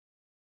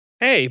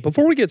Hey,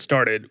 before we get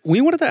started,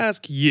 we wanted to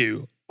ask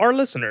you, our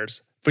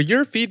listeners, for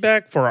your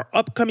feedback for our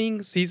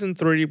upcoming Season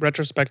 3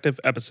 retrospective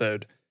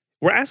episode.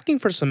 We're asking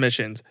for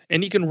submissions,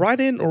 and you can write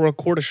in or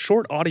record a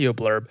short audio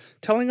blurb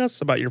telling us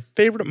about your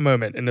favorite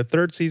moment in the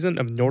third season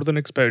of Northern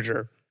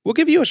Exposure. We'll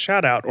give you a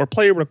shout out or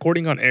play a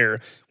recording on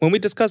air when we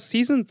discuss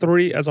Season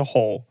 3 as a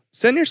whole.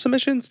 Send your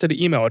submissions to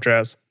the email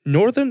address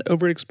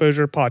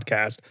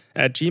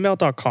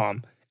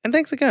northernoverexposurepodcast@gmail.com. And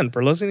thanks again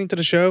for listening to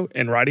the show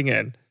and writing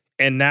in.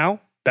 And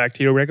now, back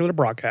to your regular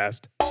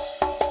broadcast.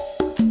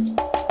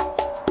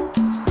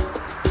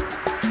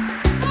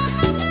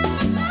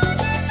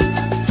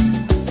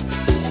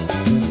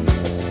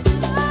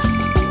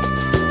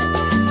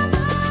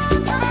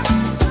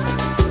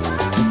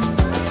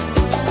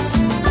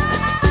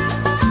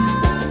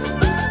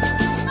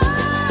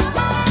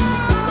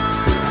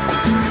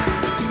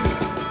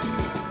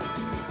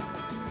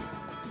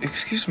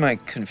 Excuse my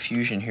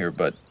confusion here,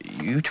 but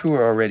you two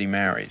are already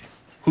married.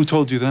 Who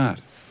told you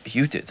that?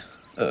 You did.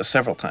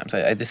 Several times.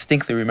 I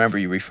distinctly remember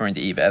you referring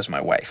to Eve as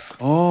my wife.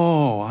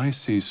 Oh, I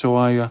see. So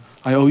I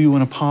owe you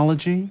an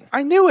apology?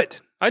 I knew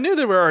it. I knew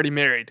they were already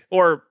married.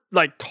 Or,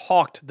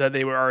 talked that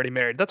they were already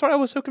married. That's why I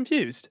was so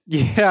confused.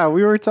 Yeah,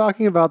 we were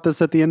talking about this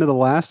at the end of the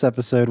last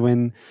episode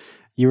when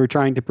you were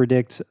trying to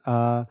predict,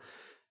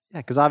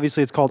 because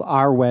obviously it's called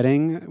Our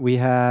Wedding. We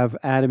have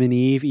Adam and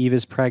Eve. Eve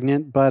is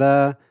pregnant,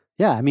 but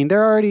yeah, I mean,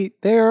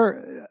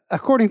 they're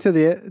according to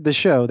the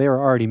show, they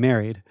were already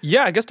married.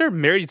 Yeah, I guess they're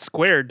married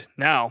squared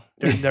now.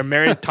 They're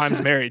married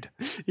times married.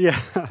 Yeah.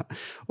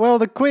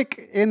 Well,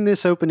 in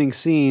this opening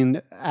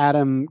scene,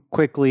 Adam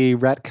quickly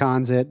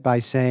retcons it by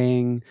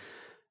saying,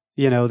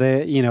 I don't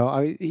know.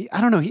 I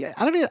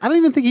don't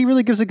even think he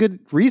really gives a good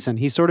reason.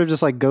 He sort of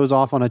just goes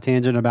off on a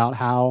tangent about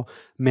how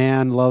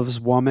man loves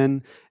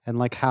woman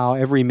and how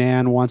every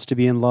man wants to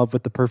be in love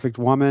with the perfect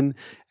woman.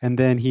 And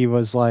then he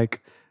was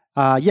like,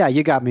 yeah,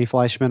 you got me,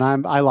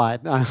 Fleischman. I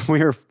lied.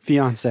 We're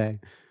fiancé.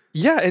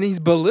 Yeah, and he's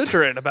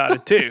belligerent about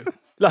it too.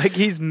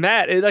 He's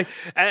mad.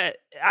 I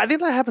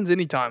think that happens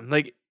anytime.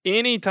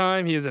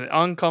 Anytime he is in an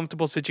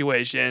uncomfortable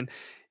situation,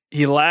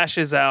 he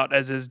lashes out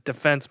as his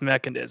defense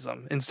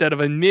mechanism instead of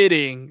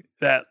admitting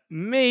that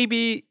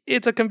maybe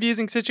it's a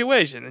confusing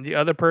situation and the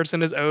other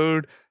person is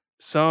owed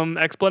some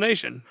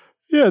explanation.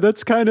 Yeah,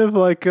 that's kind of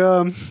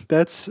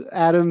that's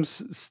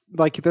Adam's,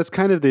 that's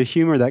kind of the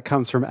humor that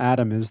comes from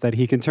Adam, is that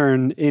he can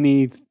turn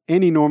any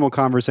normal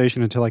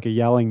conversation into a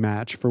yelling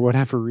match for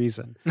whatever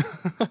reason.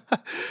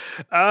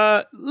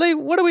 Lee,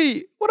 what are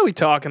we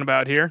talking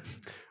about here?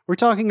 We're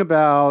talking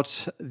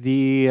about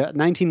the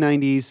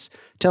 1990s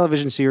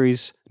television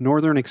series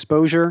Northern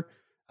Exposure,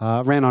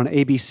 ran on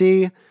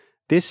ABC.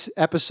 This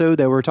episode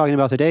that we're talking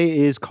about today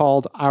is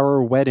called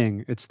Our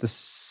Wedding. It's the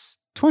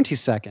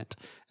 22nd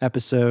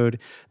episode,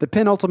 the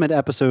penultimate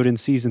episode in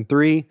season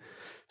 3.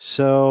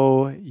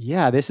 So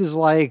yeah, this is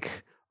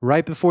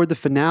right before the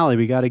finale.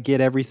 We got to get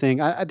everything.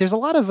 There's a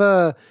lot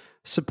of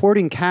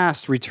supporting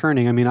cast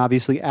returning. I mean,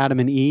 obviously Adam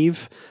and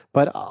Eve,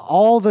 but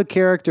all the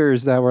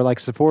characters that were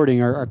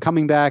supporting are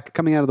coming back,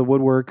 coming out of the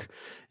woodwork.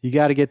 You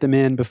got to get them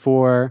in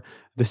before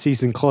the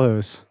season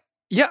close.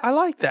 Yeah, I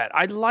like that.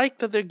 I like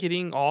that they're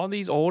getting all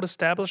these old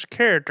established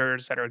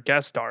characters that are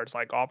guest stars,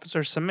 like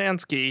Officer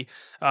Szymanski.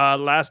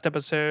 Last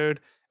episode,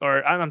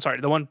 or I'm sorry,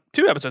 the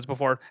 2 episodes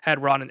before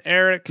had Ron and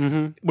Eric.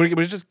 Mm-hmm.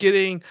 We're just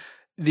getting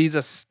these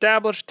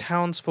established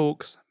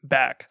townsfolk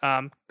back.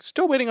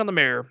 Still waiting on the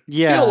mayor.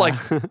 Yeah.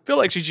 Feel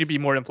like she should be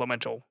more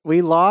influential.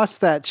 We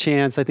lost that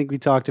chance. I think we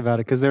talked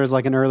about it because there was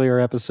an earlier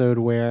episode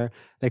where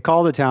they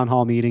called a town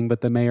hall meeting,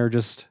 but the mayor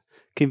just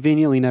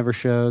conveniently never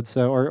showed,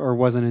 or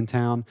wasn't in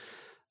town.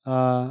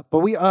 But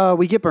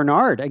we get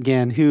Bernard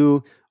again,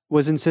 who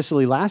was in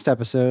Sicily last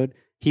episode.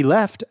 He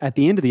left at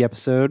the end of the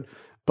episode,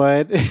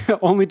 but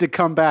only to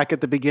come back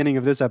at the beginning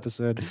of this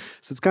episode.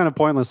 So it's kind of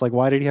pointless.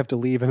 Why did he have to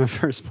leave in the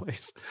first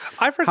place?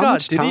 I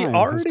forgot. Did he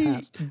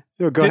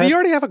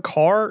already have a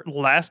car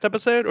last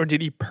episode, or did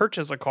he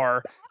purchase a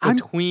car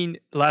between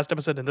last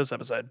episode and this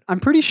episode? I'm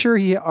pretty sure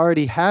he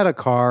already had a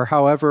car.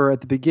 However, at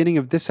the beginning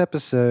of this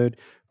episode,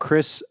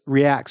 Chris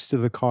reacts to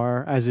the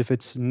car as if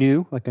it's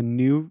new,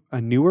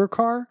 a newer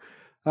car.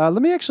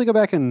 Let me actually go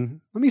back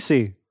and let me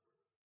see.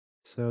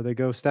 So they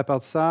go step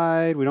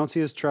outside. We don't see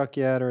his truck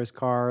yet or his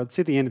car. Let's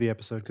see at the end of the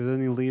episode, because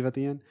doesn't he leave at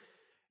the end?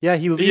 Yeah,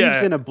 he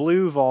leaves in a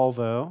blue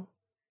Volvo.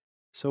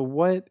 So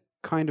what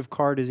kind of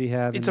car does he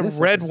have? It's a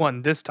red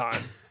one this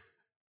time.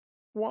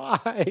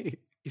 Why?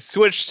 He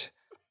switched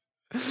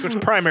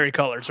primary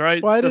colors,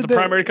 right? That's a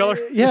primary color?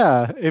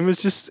 Yeah, it was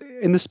just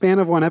in the span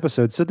of one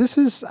episode. So this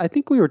is, I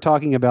think we were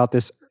talking about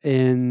this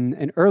in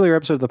an earlier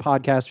episode of the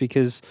podcast,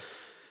 because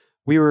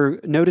we were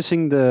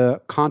noticing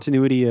the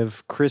continuity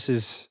of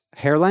Chris's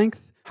hair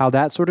length, how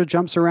that sort of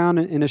jumps around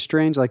in a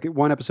strange,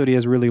 one episode he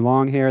has really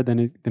long hair, then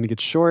it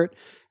gets short,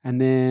 and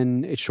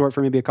then it's short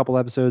for maybe a couple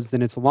episodes,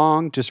 then it's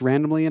long just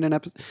randomly in an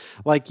episode.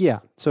 Yeah.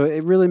 So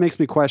it really makes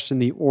me question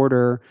the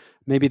order.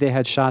 Maybe they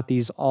had shot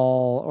these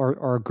all,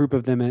 or a group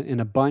of them in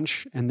a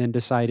bunch, and then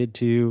decided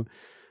to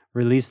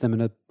release them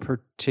in a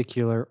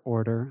particular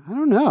order. I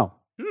don't know.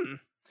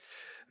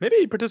 Maybe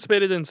he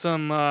participated in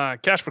some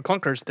Cash for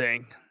Clunkers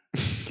thing.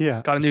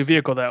 Yeah. Got a new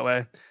vehicle that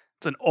way.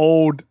 That's an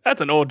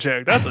old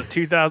joke. That's a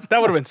 2000. That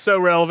would have been so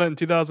relevant in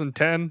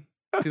 2010,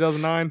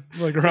 2009,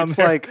 like around It's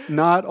there. like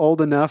not old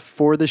enough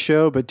for the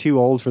show, but too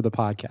old for the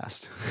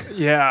podcast.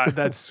 Yeah,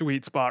 that's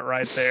sweet spot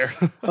right there.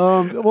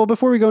 Well,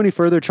 before we go any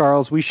further,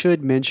 Charles, we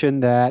should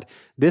mention that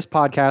this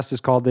podcast is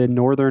called the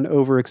Northern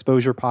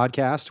Overexposure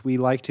Podcast. We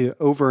like to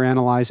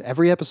overanalyze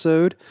every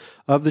episode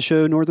of the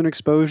show Northern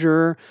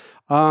Exposure.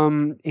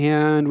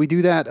 And we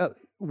do that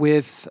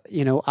with,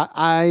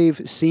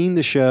 I've seen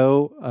the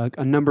show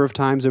a number of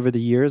times over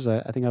the years.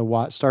 I think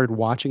I started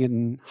watching it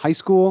in high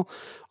school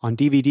on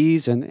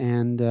DVDs.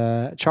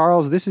 And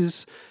Charles, this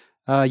is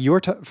your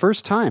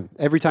first time.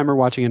 Every time we're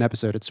watching an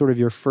episode, it's sort of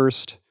your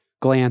first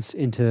glance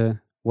into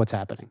what's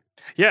happening.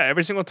 Yeah,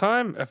 every single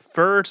time, a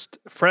first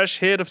fresh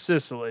hit of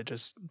Sicily,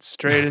 just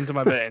straight into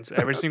my veins,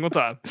 every single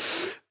time.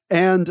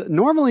 And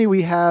normally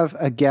we have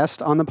a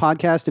guest on the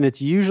podcast, and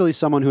it's usually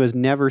someone who has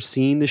never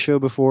seen the show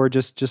before,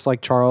 just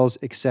like Charles,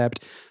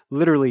 except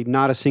literally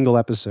not a single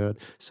episode.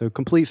 So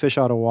complete fish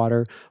out of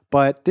water.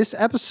 But this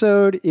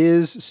episode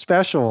is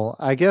special.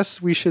 I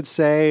guess we should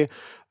say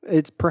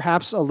it's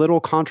perhaps a little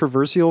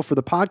controversial for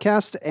the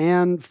podcast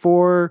and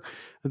for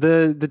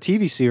the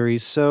TV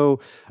series. So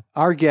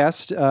our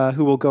guest,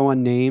 who will go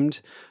unnamed,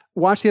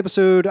 watched the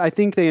episode. I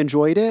think they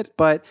enjoyed it,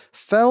 but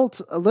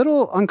felt a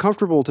little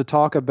uncomfortable to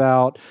talk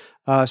about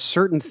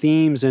certain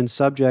themes and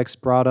subjects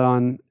brought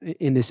on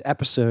in this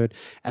episode.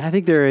 And I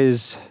think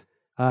there's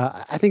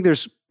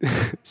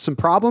some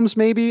problems.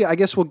 Maybe, I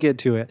guess we'll get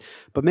to it,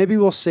 but maybe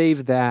we'll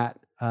save that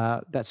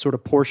sort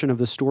of portion of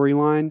the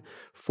storyline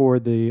for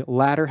the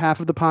latter half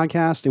of the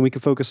podcast, and we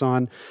can focus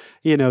on,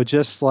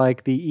 just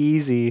like the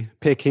easy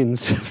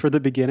pickings for the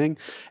beginning,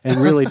 and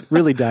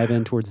really dive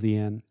in towards the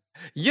end.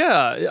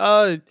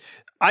 Yeah,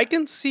 I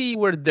can see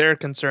where their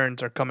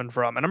concerns are coming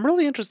from, and I'm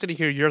really interested to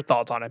hear your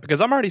thoughts on it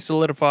because I'm already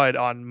solidified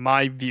on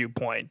my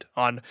viewpoint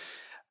on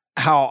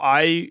how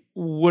I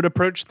would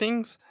approach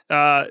things.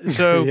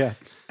 So Yeah.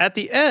 At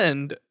the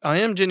end, I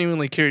am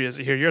genuinely curious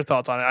to hear your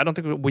thoughts on it. I don't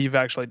think we've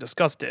actually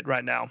discussed it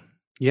right now.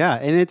 Yeah,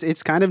 and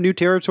it's kind of new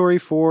territory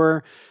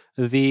for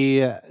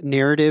the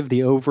narrative,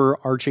 the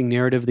overarching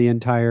narrative of the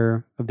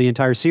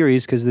entire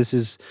series, because this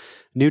is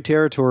new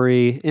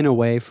territory in a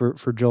way for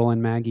Joel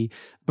and Maggie.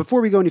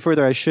 Before we go any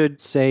further, I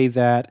should say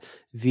that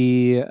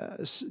the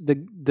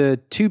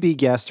to-be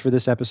guest for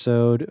this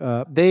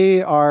episode,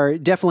 they are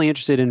definitely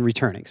interested in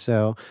returning.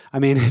 So, I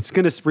mean, it's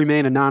going to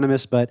remain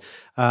anonymous, but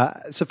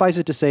suffice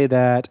it to say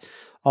that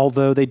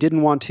although they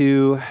didn't want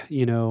to,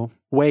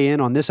 weigh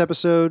in on this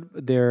episode,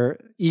 they're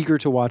eager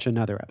to watch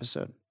another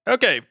episode.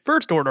 Okay,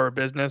 first order of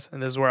business,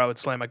 and this is where I would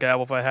slam a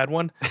gavel if I had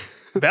one.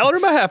 Valerie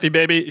Mahaffey,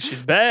 baby,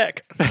 she's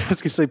back. I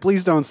was going to say,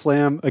 please don't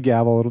slam a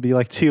gavel. It'll be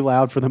like too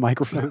loud for the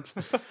microphones.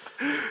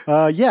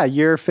 One of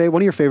your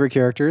favorite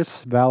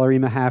characters, Valerie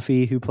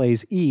Mahaffey, who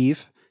plays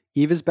Eve.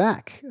 Eve is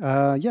back.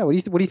 What do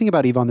you think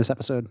about Eve on this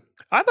episode?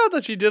 I thought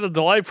that she did a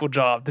delightful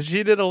job. That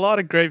she did a lot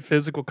of great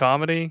physical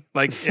comedy.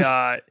 Like,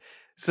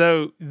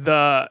 so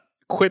the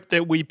quip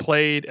that we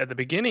played at the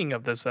beginning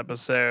of this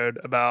episode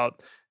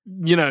about,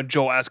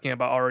 Joel asking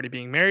about already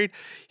being married.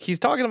 He's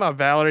talking about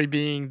Valerie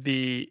being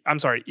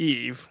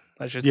Eve,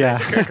 I should say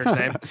the character's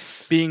name,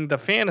 being the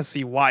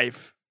fantasy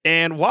wife.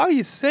 And while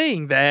he's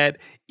saying that,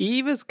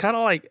 Eve is kind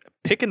of like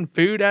picking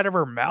food out of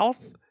her mouth.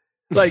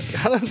 Like,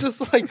 kind of just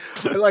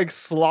like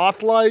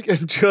sloth-like,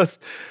 and just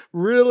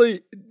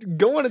really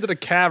going into the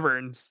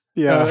caverns,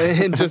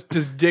 and just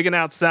digging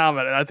out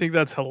salmon. And I think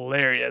that's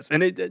hilarious.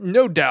 And it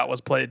no doubt was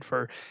played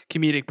for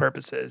comedic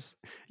purposes.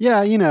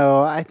 Yeah,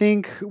 I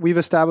think we've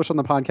established on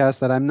the podcast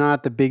that I'm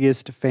not the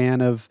biggest fan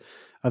of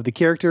the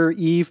character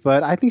Eve,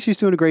 but I think she's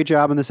doing a great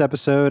job in this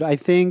episode. I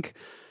think,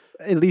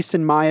 at least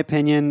in my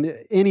opinion,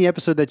 any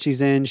episode that she's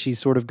in, she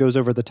sort of goes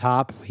over the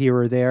top here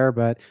or there,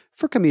 but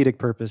for comedic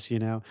purpose,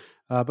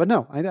 But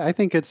no, I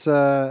think it's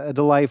a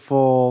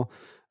delightful.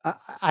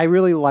 I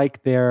really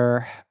like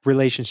their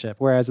relationship.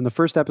 Whereas in the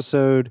first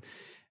episode,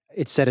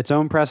 it set its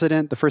own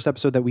precedent. The first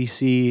episode that we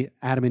see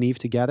Adam and Eve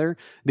together,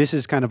 this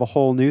is kind of a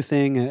whole new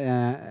thing,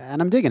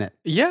 and I'm digging it.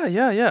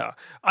 Yeah.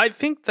 I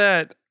think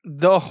that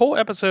the whole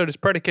episode is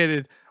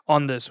predicated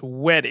on this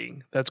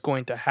wedding that's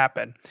going to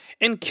happen.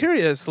 And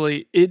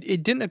curiously,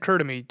 it didn't occur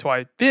to me till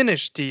I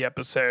finished the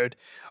episode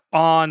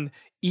on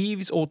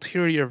Eve's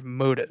ulterior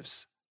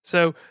motives.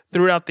 So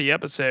throughout the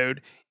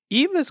episode,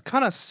 Eve is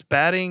kind of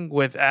spatting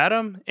with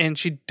Adam, and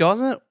she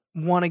doesn't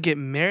want to get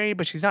married,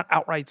 but she's not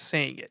outright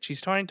saying it. She's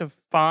trying to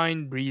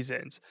find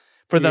reasons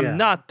for them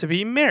not to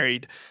be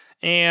married.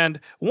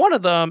 And one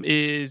of them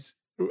is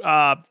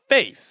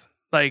faith.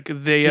 Like,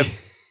 they have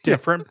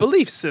different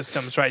belief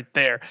systems right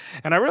there.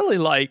 And I really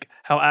like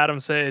how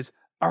Adam says,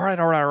 all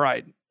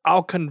right,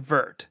 I'll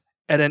convert.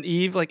 And then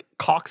Eve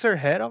cocks her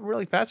head up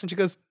really fast, and she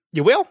goes,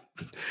 you will?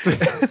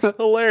 It's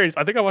hilarious.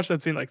 I think I watched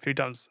that scene 3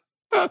 times.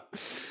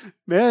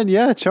 Man,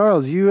 yeah,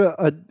 Charles, you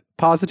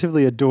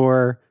positively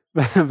adore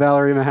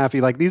Valerie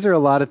Mahaffey. These are a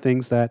lot of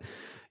things that,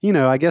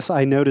 I guess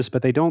I noticed,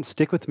 but they don't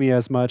stick with me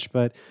as much.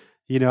 But,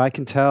 I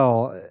can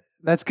tell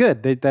that's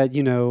good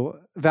that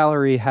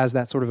Valerie has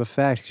that sort of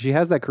effect. She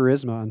has that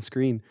charisma on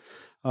screen.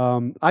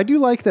 I do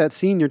like that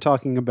scene you're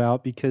talking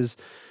about because,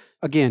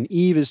 again,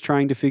 Eve is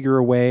trying to figure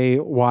a way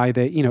why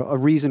a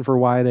reason for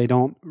why they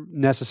don't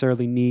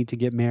necessarily need to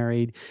get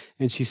married.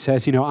 And she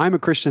says, I'm a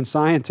Christian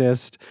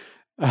Scientist,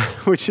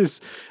 which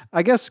is,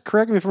 I guess,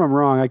 correct me if I'm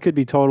wrong. I could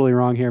be totally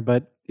wrong here,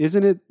 but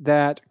isn't it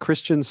that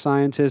Christian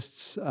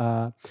Scientists,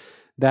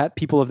 that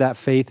people of that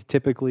faith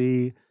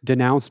typically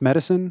denounce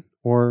medicine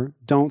or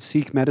don't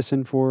seek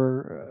medicine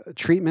for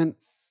treatment?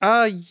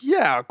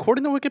 Yeah,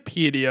 according to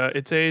Wikipedia,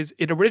 it says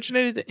it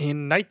originated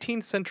in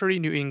 19th century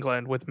New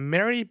England with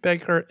Mary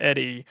Baker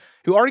Eddy,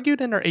 who argued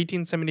in her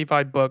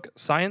 1875 book,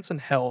 Science and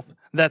Health,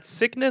 that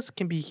sickness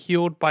can be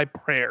healed by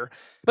prayer.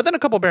 But then a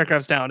couple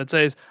paragraphs down, it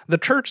says, the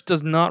church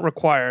does not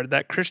require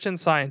that Christian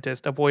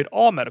scientists avoid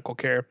all medical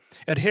care.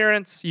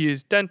 Adherents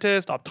use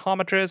dentists,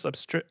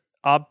 optometrists,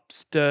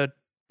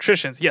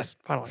 obstetricians, yes,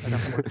 finally, I got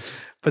the word,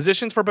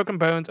 physicians for broken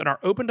bones, and are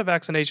open to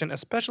vaccination,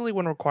 especially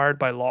when required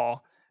by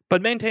law,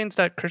 but maintains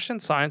that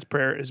Christian Science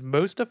prayer is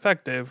most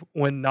effective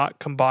when not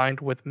combined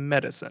with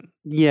medicine.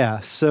 Yeah,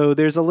 so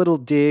there's a little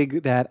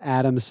dig that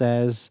Adam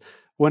says.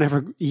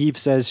 Whenever Eve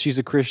says she's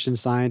a Christian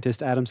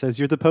Scientist, Adam says,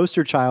 you're the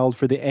poster child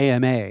for the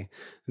AMA,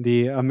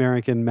 the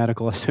American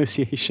Medical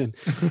Association.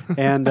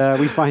 And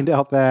we find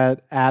out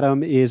that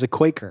Adam is a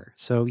Quaker.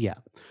 So yeah,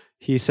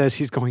 he says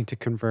he's going to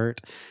convert,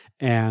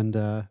 and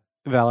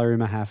Valerie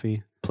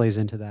Mahaffey plays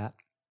into that.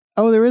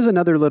 Oh, there is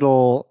another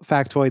little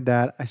factoid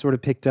that I sort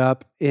of picked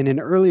up in an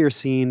earlier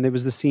scene. There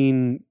was the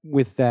scene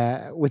with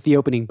the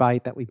opening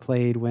bite that we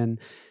played when,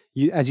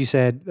 as you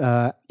said,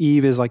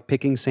 Eve is like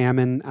picking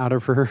salmon out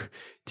of her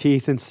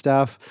teeth and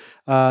stuff.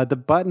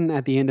 The button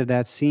at the end of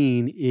that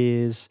scene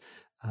is,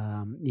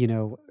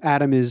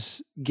 Adam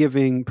is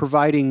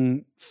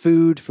providing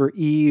food for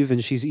Eve,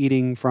 and she's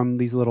eating from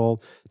these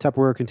little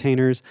Tupperware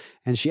containers,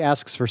 and she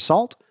asks for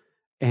salt,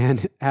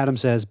 and Adam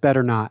says,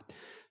 "Better not."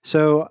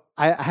 So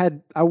I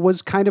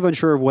was kind of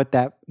unsure of what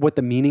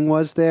the meaning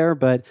was there,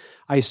 but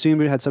I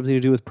assumed it had something to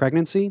do with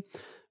pregnancy.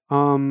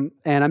 And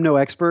I'm no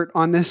expert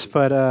on this,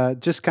 but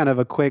just kind of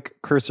a quick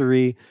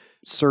cursory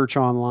search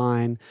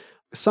online.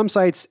 Some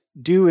sites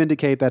do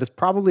indicate that it's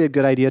probably a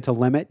good idea to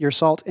limit your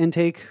salt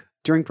intake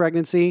during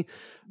pregnancy.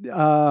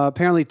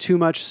 Apparently, too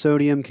much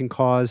sodium can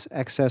cause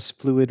excess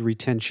fluid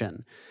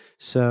retention.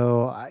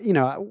 So,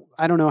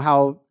 I don't know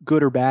how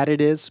good or bad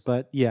it is,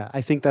 but yeah,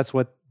 I think that's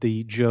what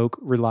the joke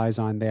relies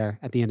on there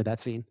at the end of that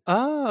scene.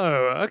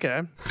 Oh,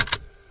 okay.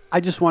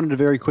 I just wanted to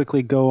very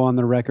quickly go on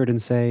the record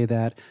and say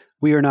that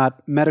we are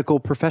not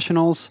medical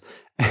professionals,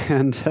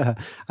 and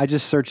I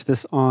just searched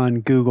this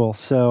on Google.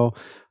 So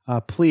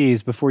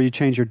please, before you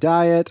change your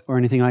diet or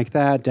anything like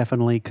that,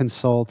 definitely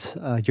consult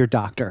your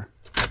doctor.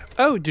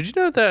 Oh, did you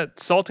know that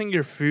salting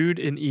your food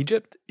in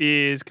Egypt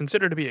is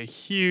considered to be a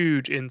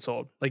huge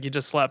insult? Like, you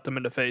just slap them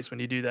in the face when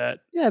you do that.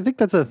 Yeah, I think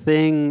that's a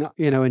thing,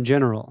 in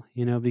general,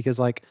 because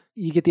like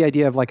you get the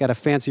idea of like at a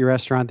fancy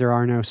restaurant, there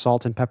are no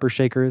salt and pepper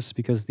shakers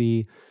because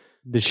the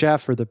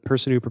chef or the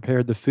person who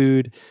prepared the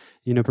food,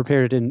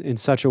 prepared it in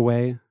such a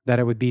way that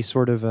it would be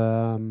sort of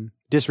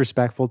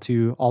disrespectful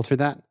to alter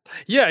that.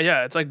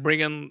 Yeah. It's like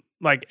bringing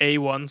like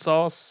A1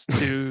 sauce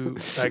to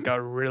like a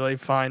really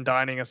fine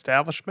dining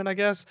establishment, I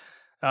guess.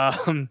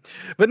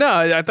 But no,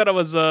 I thought I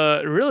was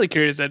really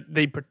curious that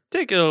they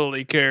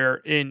particularly care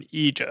in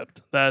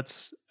Egypt.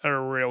 That's a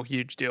real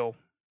huge deal.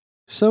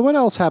 So what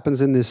else happens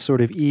in this sort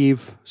of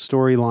Eve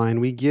storyline?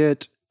 We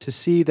get to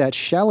see that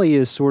Shelley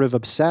is sort of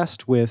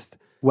obsessed with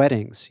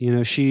weddings.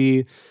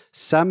 She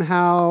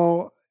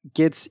somehow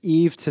gets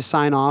Eve to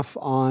sign off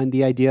on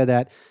the idea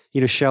that,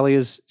 Shelley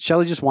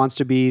just wants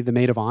to be the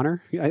maid of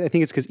honor. I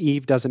think it's because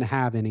Eve doesn't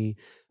have any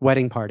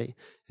wedding party.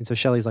 And so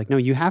Shelley's like, no,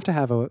 you have to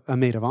have a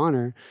maid of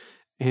honor.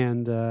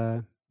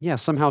 And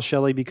somehow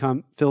Shelley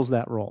fills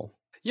that role.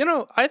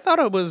 I thought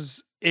it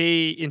was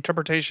a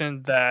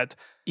interpretation that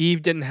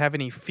Eve didn't have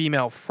any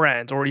female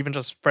friends or even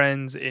just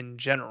friends in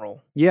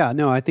general. Yeah,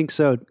 no, I think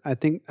so. I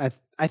think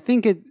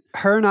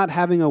her not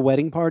having a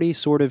wedding party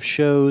sort of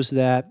shows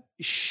that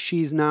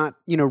she's not,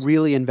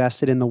 really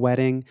invested in the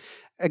wedding.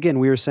 Again,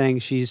 we were saying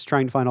she's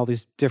trying to find all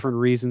these different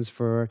reasons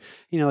for,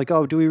 like,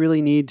 oh, do we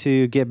really need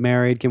to get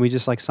married? Can we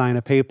just like sign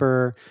a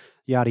paper?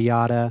 Yada,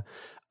 yada.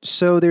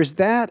 So there's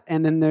that.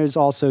 And then there's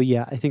also,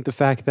 I think the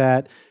fact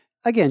that,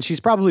 again, she's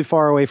probably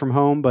far away from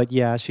home, but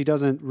she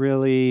doesn't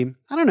really,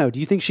 I don't know.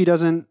 Do you think she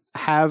doesn't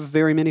have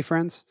very many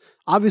friends?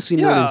 Obviously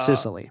none in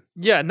Sicily.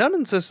 Yeah, none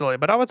in Sicily.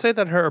 But I would say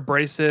that her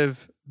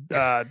abrasive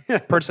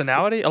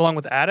personality, along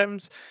with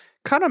Adam's,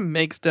 kind of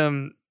makes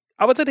them,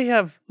 I would say they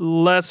have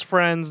less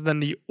friends than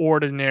the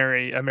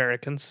ordinary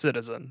American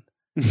citizen.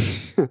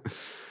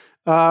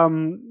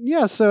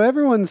 So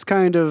everyone's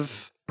kind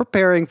of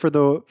preparing for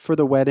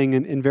the wedding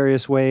in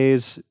various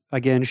ways.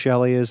 Again,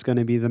 Shelley is going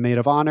to be the maid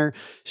of honor.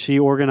 She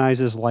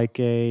organizes like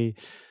a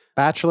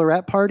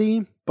bachelorette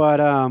party, but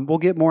we'll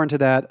get more into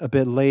that a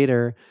bit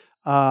later.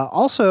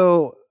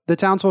 Also, the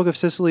townsfolk of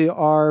Sicily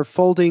are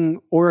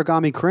folding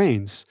origami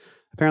cranes.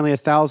 Apparently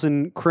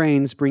 1,000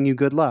 cranes bring you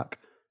good luck.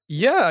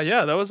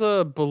 Yeah, that was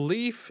a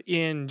belief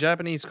in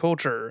Japanese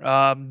culture.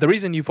 The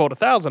reason you fold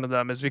 1,000 of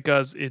them is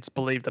because it's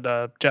believed that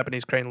a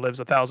Japanese crane lives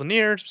 1,000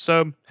 years,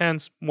 so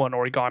hence one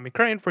origami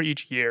crane for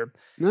each year.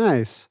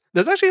 Nice.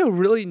 There's actually a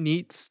really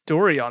neat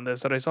story on this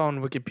that I saw on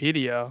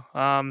Wikipedia.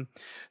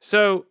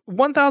 So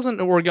 1,000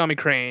 origami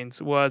cranes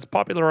was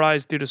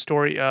popularized through the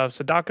story of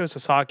Sadako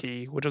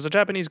Sasaki, which was a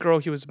Japanese girl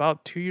who was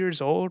about 2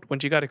 years old when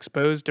she got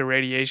exposed to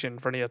radiation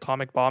from the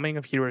atomic bombing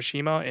of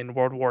Hiroshima in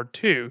World War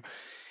II.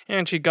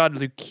 And she got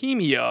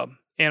leukemia.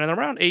 And at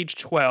around age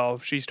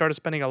 12, she started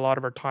spending a lot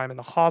of her time in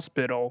the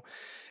hospital.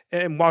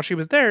 And while she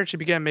was there, she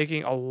began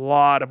making a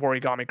lot of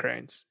origami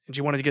cranes. And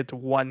she wanted to get to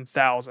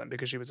 1,000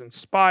 because she was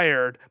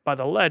inspired by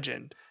the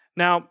legend.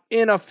 Now,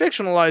 in a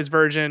fictionalized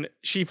version,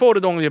 she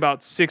folded only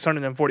about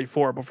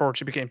 644 before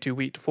she became too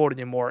weak to fold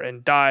anymore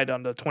and died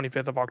on the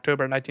 25th of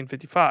October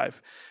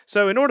 1955.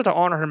 So in order to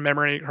honor her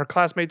memory, her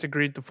classmates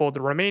agreed to fold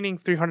the remaining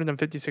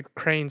 356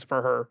 cranes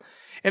for her.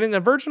 And in the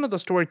version of the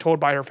story told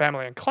by her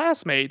family and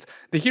classmates,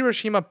 the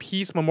Hiroshima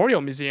Peace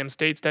Memorial Museum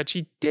states that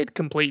she did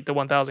complete the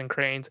 1,000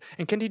 cranes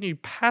and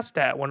continued past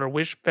that when her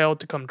wish failed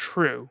to come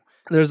true.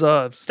 There's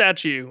a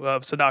statue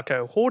of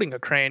Sadako holding a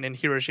crane in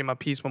Hiroshima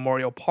Peace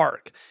Memorial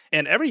Park.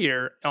 And every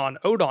year on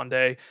Odon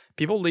Day,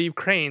 people leave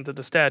cranes at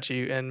the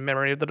statue in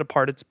memory of the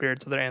departed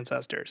spirits of their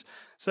ancestors.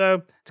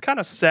 So it's kind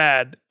of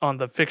sad on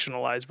the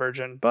fictionalized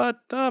version, but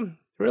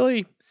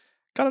really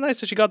kind of nice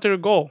that she got to her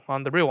goal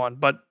on the real one.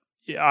 But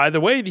either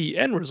way, the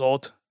end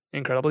result,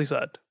 incredibly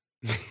sad.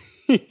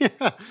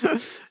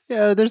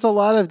 Yeah, there's a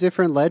lot of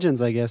different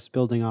legends, I guess,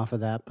 building off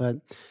of that. But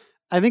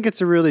I think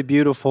it's a really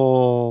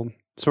beautiful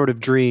sort of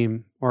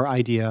dream or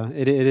idea.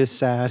 It is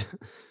sad,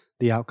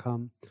 the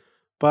outcome.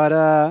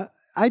 But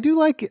I do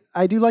like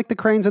the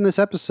cranes in this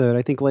episode.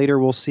 I think later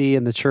we'll see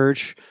in the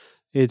church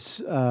it's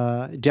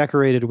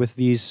decorated with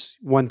these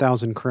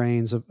 1,000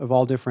 cranes of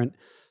all different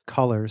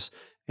colors.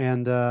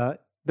 And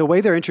the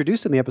way they're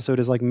introduced in the episode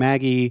is like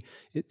Maggie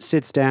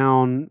sits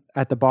down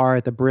at the bar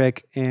at the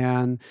Brick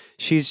and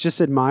she's just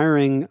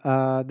admiring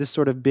this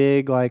sort of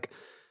big like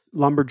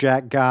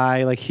lumberjack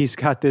guy. Like he's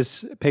got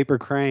this paper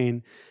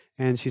crane.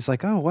 And she's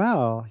like, "Oh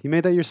wow, you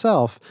made that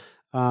yourself,"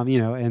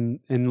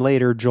 And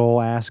later Joel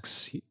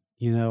asks,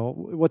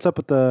 "What's up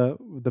with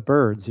the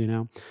birds?"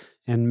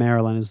 And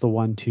Marilyn is the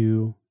one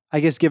to, I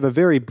guess, give a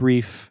very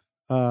brief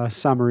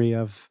summary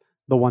of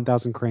the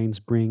 1,000 cranes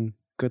bring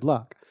good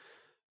luck.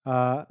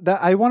 That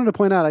I wanted to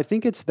point out. I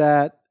think it's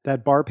that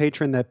bar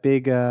patron, that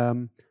big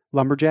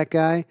lumberjack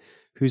guy,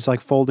 who's like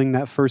folding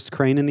that first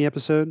crane in the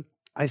episode.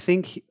 I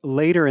think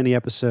later in the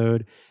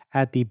episode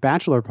at the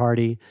bachelor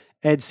party,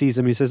 Ed sees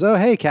him. He says, "Oh,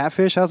 hey,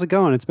 Catfish, how's it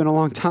going? It's been a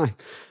long time."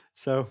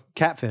 So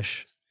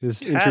Catfish is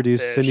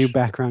introduced as a new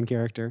background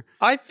character.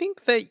 I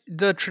think that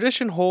the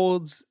tradition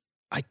holds,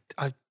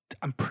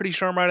 I'm pretty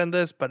sure I'm right on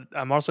this, but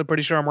I'm also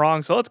pretty sure I'm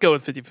wrong. So let's go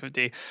with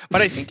 50-50.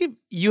 But I think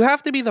you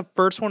have to be the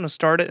first one to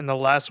start it and the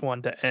last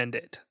one to end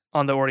it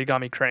on the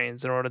origami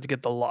cranes in order to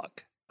get the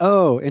luck.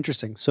 Oh,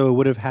 interesting. So it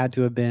would have had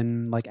to have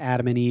been like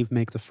Adam and Eve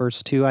make the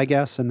first two, I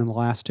guess, and then the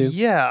last two?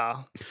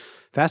 Yeah.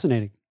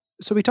 Fascinating.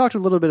 So we talked a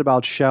little bit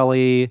about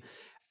Shelley,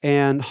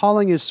 and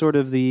Holling is sort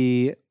of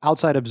the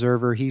outside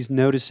observer. He's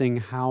noticing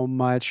how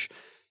much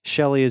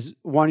Shelley is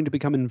wanting to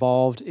become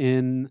involved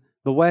in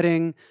the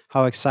wedding,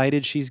 how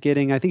excited she's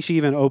getting. I think she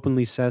even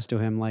openly says to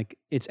him, like,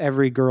 it's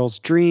every girl's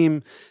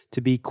dream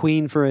to be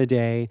queen for a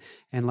day,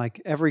 and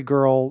like every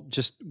girl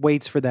just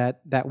waits for that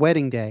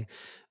wedding day.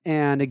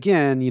 And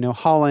again,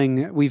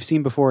 Holling, we've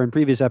seen before in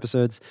previous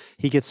episodes,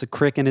 he gets a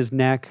crick in his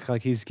neck,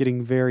 like he's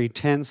getting very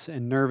tense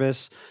and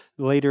nervous.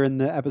 Later in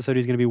the episode,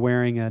 he's going to be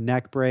wearing a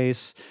neck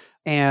brace.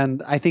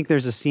 And I think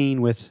there's a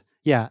scene with,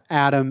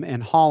 Adam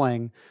and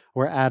Holling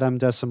where Adam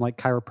does some like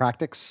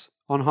chiropractics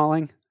on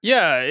Holling.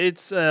 Yeah,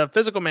 it's a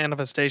physical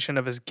manifestation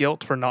of his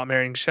guilt for not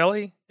marrying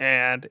Shelley,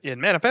 and it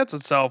manifests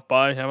itself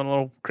by having a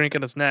little crink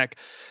in his neck.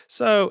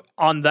 So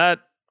on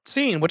that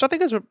scene, which I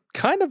think is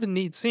kind of a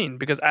neat scene,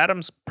 because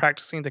Adam's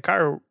practicing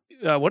the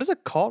what is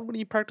it called when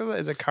you practice that?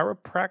 Is it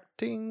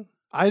chiropractic?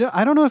 I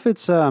don't know if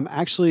it's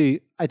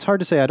actually, it's hard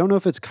to say. I don't know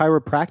if it's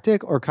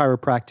chiropractic or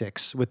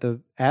chiropractics with the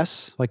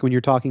S, like when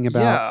you're talking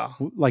about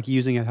like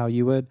using it how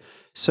you would.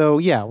 So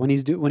yeah, when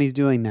he's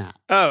doing that.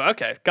 Oh,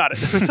 okay. Got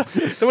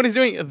it. So when he's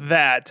doing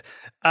that,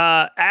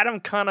 Adam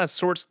kind of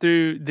sorts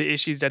through the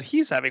issues that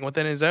he's having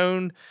within his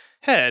own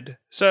head.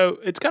 So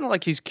it's kind of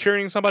like he's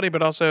curing somebody,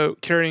 but also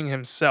curing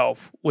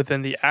himself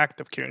within the act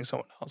of curing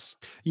someone else.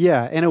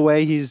 Yeah, in a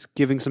way, he's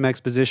giving some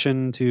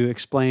exposition to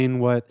explain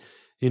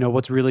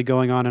what's really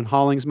going on in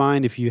Holling's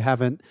mind. If you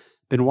haven't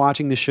been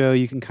watching the show,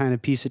 you can kind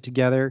of piece it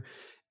together.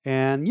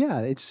 And yeah,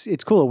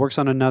 it's cool. It works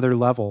on another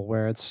level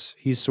where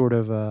he's sort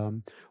of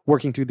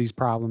working through these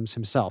problems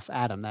himself.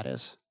 Adam, that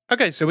is.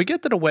 Okay, so we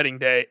get to the wedding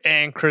day,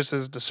 and Chris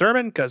is the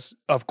sermon, because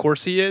of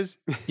course he is.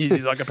 He's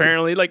like,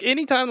 apparently, like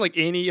anytime like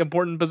any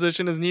important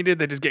position is needed,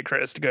 they just get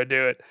Chris to go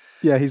do it.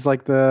 Yeah, he's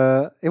like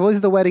the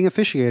wedding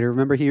officiator.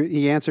 Remember,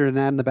 he answered an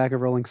ad in the back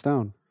of Rolling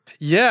Stone.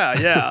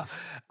 Yeah.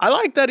 I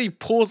like that he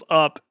pulls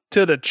up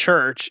to the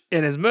church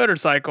in his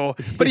motorcycle,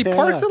 but he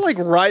parks it like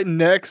right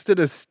next to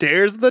the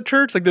stairs of the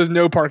church. Like there's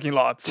no parking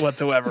lots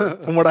whatsoever,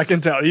 from what I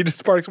can tell. He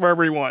just parks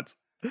wherever he wants.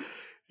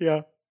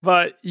 Yeah.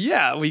 But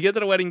yeah, we get to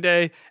the wedding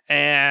day,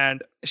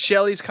 and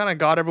Shelly's kind of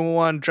got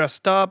everyone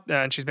dressed up,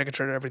 and she's making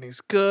sure that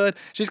everything's good.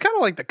 She's kind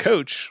of like the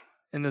coach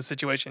in this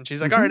situation.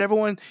 She's like, all right,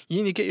 everyone,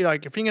 you need to get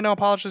your fingernail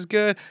polish is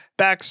good,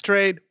 back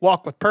straight,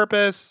 walk with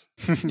purpose,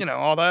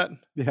 all that.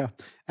 Yeah.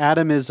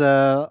 Adam is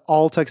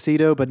all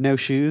tuxedo but no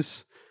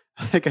shoes.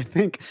 Like I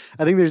think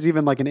there's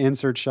even like an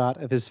insert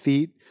shot of his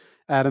feet.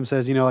 Adam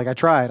says,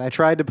 I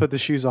tried to put the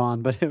shoes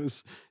on, but it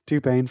was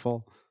too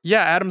painful.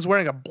 Yeah, Adam's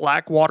wearing a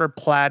Blackwater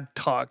plaid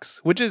tux,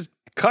 which is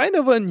kind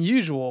of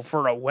unusual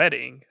for a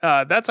wedding.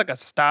 That's like a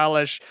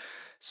stylish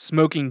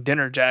smoking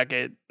dinner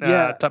jacket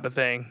type of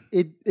thing.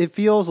 It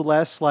feels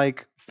less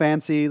like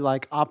fancy,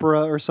 like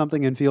opera or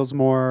something, and feels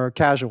more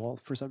casual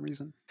for some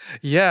reason.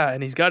 Yeah,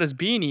 and he's got his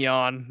beanie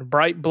on,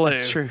 bright blue.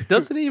 That's true.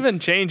 Doesn't even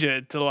change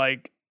it to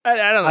like, I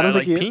don't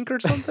know, pink or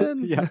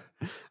something? Yeah,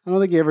 I don't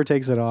think he ever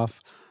takes it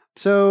off.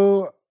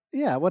 So,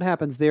 yeah, what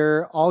happens?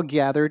 They're all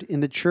gathered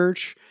in the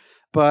church.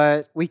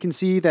 But we can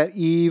see that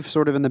Eve,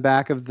 sort of in the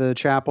back of the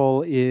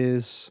chapel,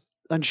 is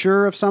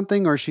unsure of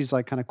something, or she's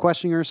like kind of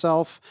questioning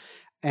herself.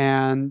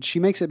 And she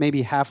makes it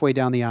maybe halfway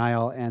down the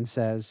aisle and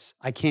says,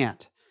 I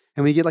can't.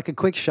 And we get like a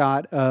quick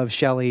shot of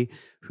Shelley,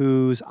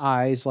 whose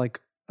eyes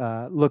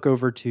look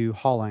over to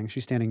Halling.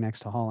 She's standing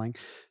next to Halling.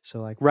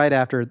 So like right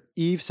after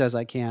Eve says,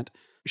 I can't,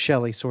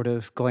 Shelley sort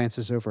of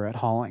glances over at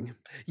Halling.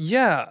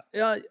 Yeah,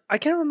 I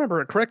can't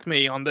remember. Correct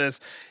me on this.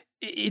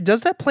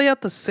 Does that play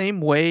out the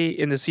same way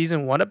in the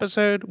season 1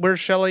 episode where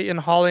Shelley and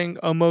Halling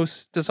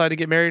almost decide to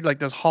get married? Like,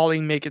 does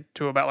Halling make it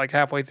to about like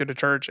halfway through the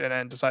church and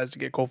then decides to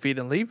get cold feet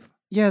and leave?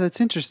 Yeah, that's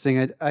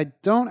interesting. I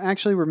don't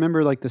actually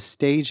remember like the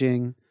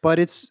staging, but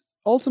it's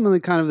ultimately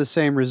kind of the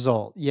same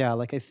result. Yeah,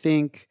 like I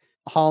think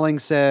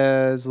Halling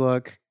says,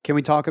 look, can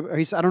we talk about,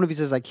 I don't know if he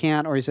says I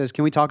can't, or he says,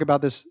 can we talk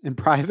about this in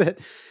private?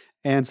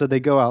 And so they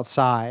go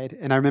outside.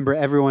 And I remember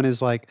everyone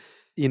is like,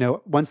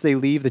 once they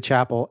leave the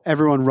chapel,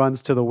 everyone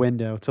runs to the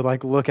window to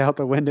like look out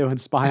the window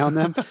and spy on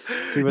them.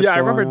 See what's yeah, I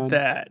going remember on.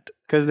 that.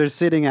 Because they're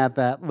sitting at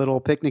that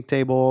little picnic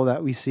table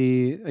that we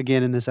see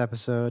again in this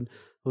episode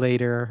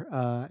later,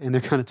 and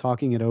they're kind of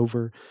talking it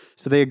over.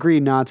 So they agree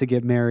not to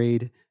get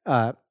married,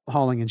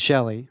 Halling and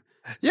Shelley.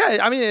 Yeah,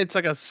 I mean, it's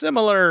like a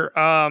similar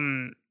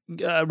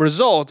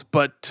result,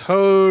 but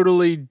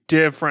totally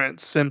different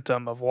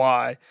symptom of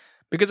why.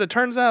 Because it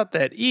turns out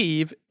that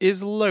Eve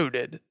is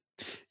loaded.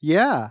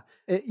 Yeah.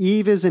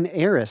 Eve is an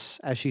heiress,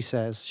 as she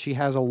says. She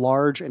has a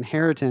large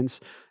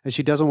inheritance that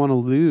she doesn't want to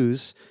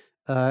lose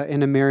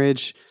in a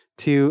marriage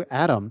to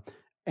Adam.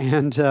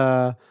 And,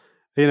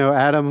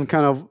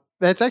 Adam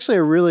that's actually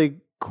a really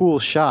cool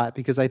shot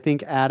because I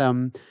think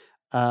Adam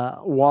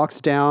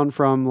walks down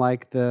from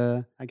like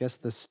what'd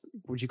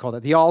you call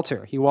that? The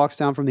altar. He walks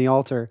down from the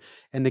altar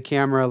and the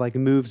camera like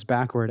moves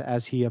backward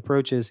as he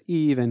approaches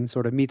Eve and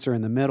sort of meets her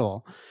in the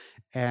middle.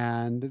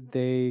 And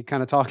they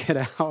kind of talk it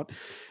out.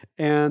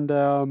 And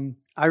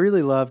I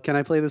really love, can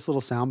I play this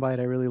little soundbite?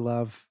 I really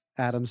love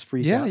Adam's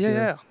freak out here.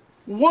 Yeah.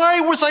 Why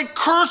was I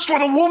cursed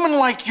with a woman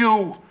like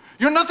you?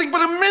 You're nothing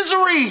but a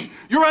misery.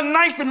 You're a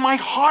knife in my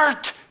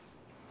heart.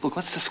 Look,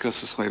 let's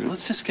discuss this later.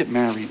 Let's just get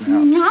married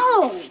now.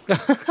 No.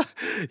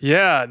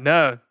 Yeah,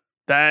 no.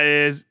 That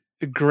is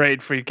a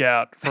great freak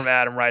out from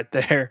Adam right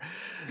there.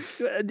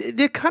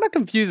 It kind of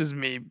confuses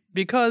me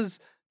because,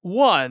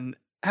 one,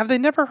 have they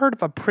never heard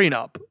of a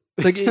prenup?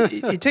 Like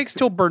it takes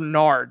till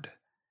Bernard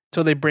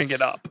till they bring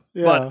it up.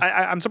 Yeah. But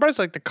I'm surprised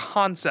like the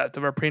concept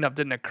of a prenup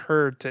didn't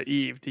occur to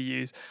Eve to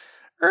use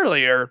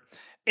earlier.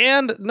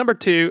 And number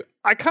 2,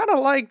 I kind of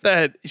like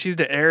that she's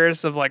the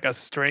heiress of like a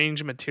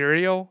strange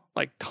material,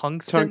 like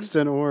tungsten.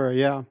 Tungsten ore,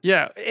 yeah.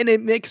 Yeah, and it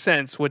makes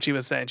sense what she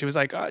was saying. She was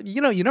like,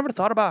 you never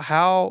thought about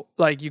how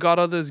like you got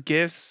all those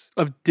gifts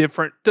of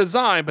different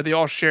design, but they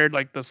all shared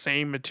like the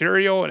same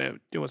material, and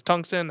it was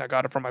tungsten. I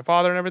got it from my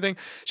father and everything.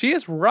 She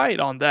is right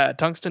on that.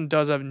 Tungsten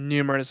does have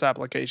numerous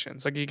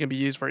applications. Like it can be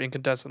used for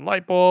incandescent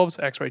light bulbs,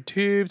 X-ray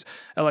tubes,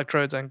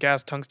 electrodes and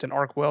gas tungsten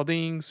arc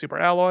welding, super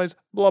alloys,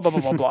 blah, blah,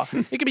 blah, blah, blah.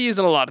 It can be used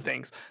in a lot of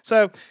things.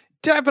 So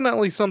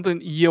definitely something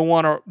you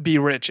want to be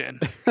rich in.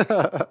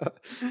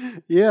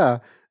 Yeah.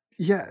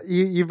 Yeah.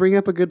 You bring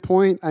up a good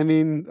point. I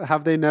mean,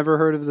 have they never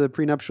heard of the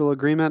prenuptial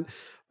agreement?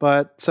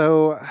 But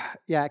so,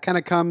 yeah, it kind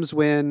of comes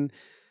when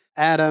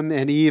Adam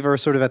and Eve are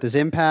sort of at this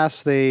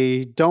impasse.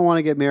 They don't want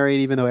to get married,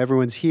 even though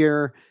everyone's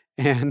here.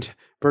 And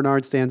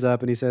Bernard stands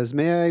up and he says,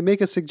 may I make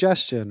a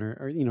suggestion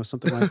or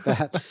something like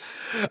that.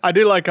 I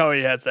do like how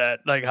he has that,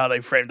 like how they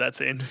framed that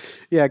scene.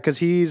 Yeah, because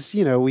he's,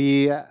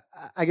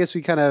 I guess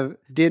we kind of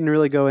didn't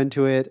really go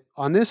into it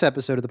on this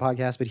episode of the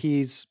podcast, but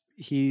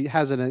he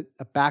has a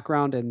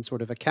background in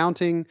sort of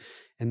accounting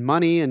and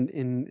money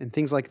and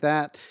things like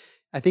that.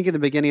 I think in the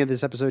beginning of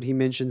this episode, he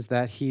mentions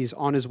that he's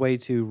on his way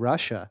to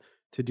Russia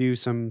to do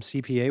some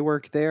CPA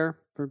work there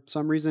for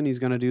some reason. He's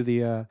going to do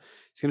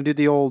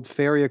the old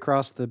ferry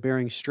across the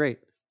Bering Strait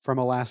from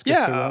Alaska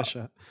to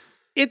Russia.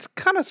 It's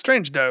kind of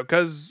strange though,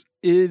 because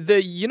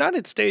The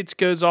United States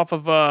goes off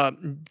of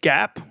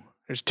Gap.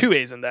 There's two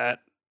A's in that.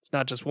 It's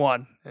not just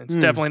one. It's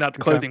definitely not the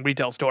clothing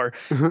retail store.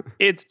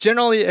 It's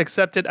generally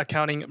accepted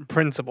accounting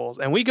principles,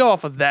 and we go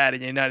off of that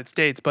in the United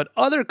States, but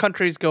other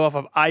countries go off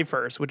of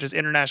IFRS, which is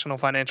International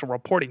Financial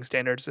Reporting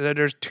Standards. So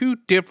there's two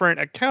different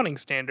accounting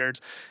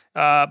standards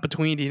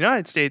between the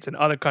United States and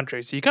other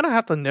countries. So you kind of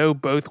have to know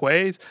both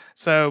ways.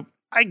 So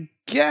I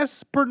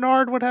guess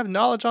Bernard would have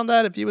knowledge on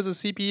that if he was a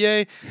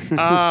CPA.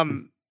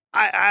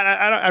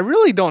 I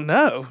really don't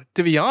know,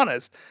 to be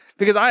honest,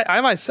 because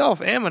I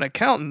myself am an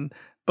accountant,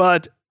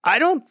 but I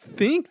don't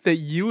think that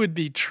you would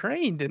be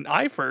trained in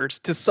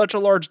IFRS to such a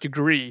large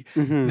degree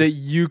that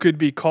you could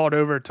be called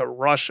over to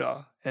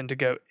Russia and to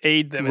go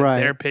aid them in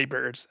their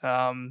papers.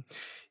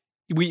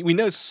 We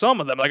know some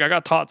of them. Like, I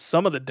got taught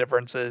some of the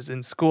differences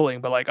in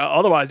schooling, but like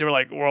otherwise they were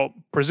like, well,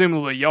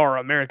 presumably y'all are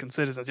American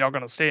citizens. Y'all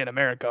going to stay in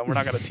America. And we're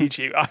not going to teach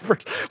you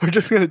IFRS. We're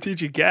just going to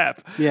teach you GAAP.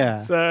 Yeah.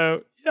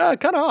 So yeah,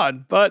 kind of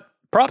odd, but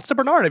props to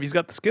Bernard if he's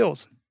got the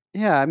skills.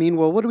 Yeah, I mean,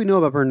 well, what do we know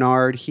about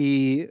Bernard?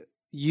 He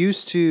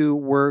used to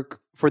work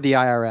for the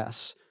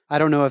IRS. I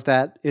don't know if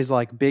that is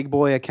like big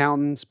boy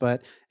accountants,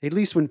 but at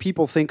least when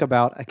people think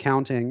about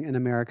accounting in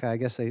America, I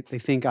guess they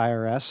think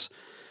IRS.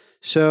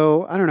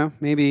 So I don't know,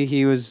 maybe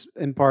he was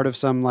in part of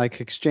some like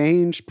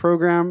exchange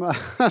program.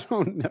 I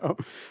don't know,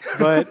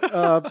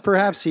 but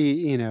perhaps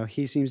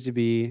he seems to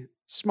be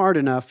smart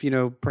enough,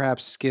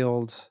 perhaps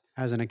skilled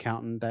as an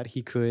accountant that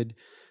he could,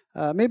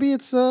 maybe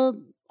it's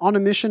on a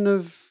mission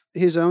of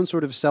his own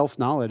sort of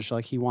self-knowledge.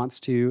 Like he wants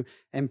to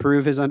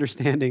improve his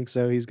understanding.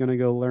 So he's going to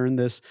go learn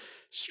this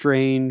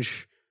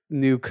strange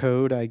new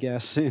code, I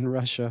guess, in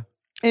Russia.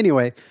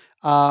 Anyway,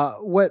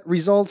 what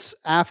results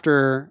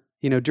after,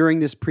 during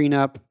this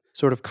prenup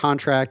sort of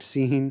contract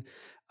scene,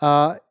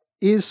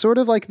 is sort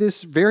of like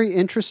this very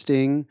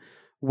interesting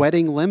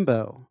wedding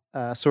limbo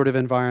sort of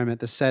environment,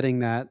 the setting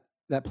that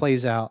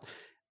plays out.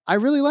 I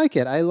really like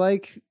it.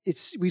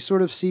 We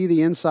sort of see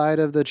the inside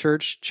of the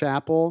church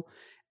chapel,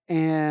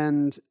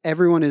 and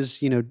everyone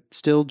is,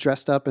 still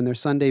dressed up in their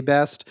Sunday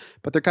best,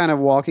 but they're kind of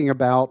walking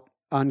about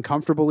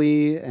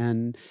uncomfortably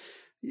and,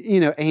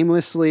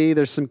 aimlessly.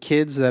 There's some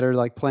kids that are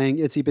like playing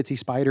Itsy Bitsy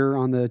Spider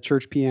on the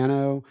church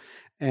piano.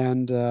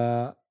 And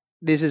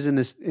this is in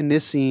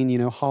this scene,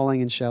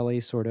 Holling and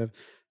Shelley sort of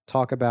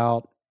talk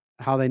about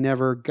how they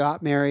never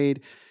got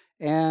married.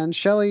 And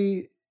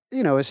Shelley,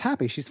 is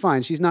happy. She's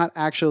fine. She's not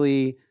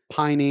actually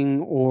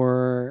pining,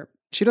 or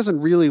she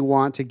doesn't really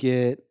want to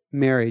get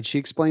married. She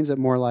explains it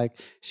more like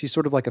she's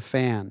sort of like a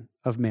fan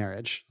of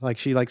marriage. Like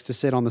she likes to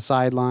sit on the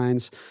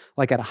sidelines,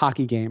 like at a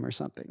hockey game or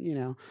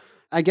something,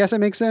 I guess it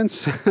makes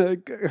sense.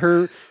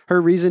 Her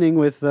reasoning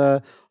with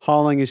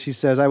Holling is she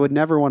says, I would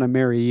never want to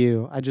marry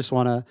you. I just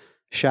want to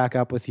shack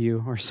up with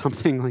you or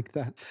something like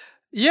that.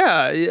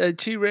 Yeah,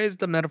 she raised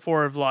the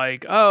metaphor of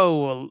like,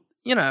 oh,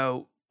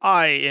 well,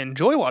 I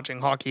enjoy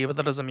watching hockey, but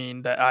that doesn't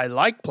mean that I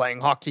like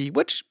playing hockey,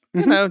 which,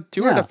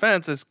 to her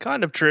defense is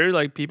kind of true.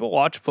 Like people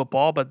watch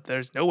football, but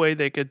there's no way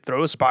they could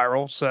throw a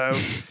spiral. So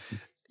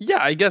yeah,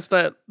 I guess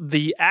that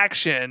the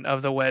action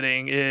of the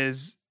wedding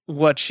is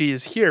what she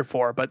is here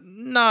for, but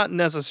not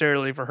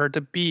necessarily for her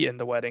to be in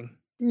the wedding.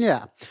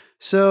 Yeah.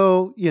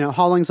 So,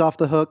 Holling's off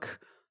the hook.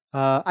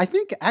 I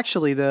think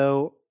actually,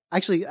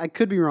 I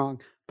could be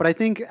wrong, but I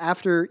think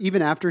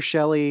even after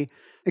Shelley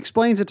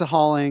explains it to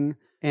Holling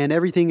and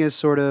everything is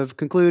sort of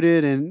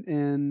concluded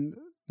and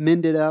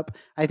mended up,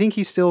 I think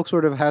he still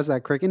sort of has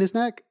that crick in his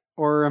neck,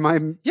 or am I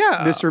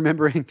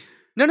misremembering?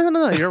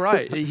 No, you're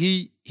right.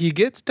 He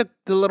gets the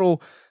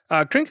little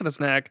crick in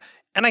his neck,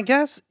 and I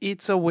guess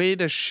it's a way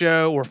to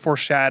show or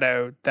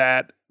foreshadow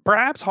that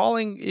perhaps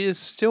Holling is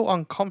still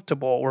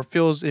uncomfortable or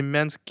feels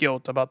immense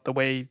guilt about the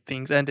way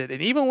things ended.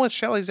 And even with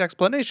Shelley's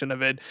explanation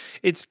of it,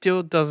 it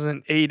still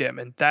doesn't aid him.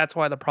 And that's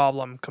why the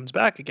problem comes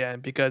back again,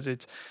 because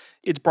it's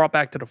brought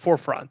back to the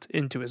forefront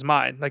into his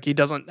mind. Like he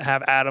doesn't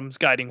have Adam's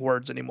guiding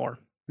words anymore.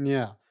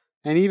 Yeah.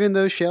 And even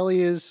though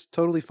Shelley is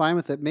totally fine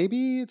with it,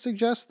 maybe it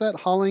suggests that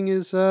Holling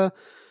is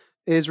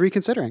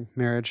reconsidering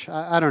marriage.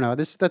 I don't know.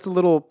 That's a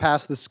little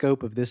past the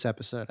scope of this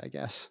episode, I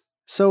guess.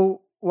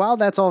 So while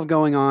that's all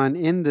going on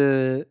in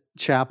the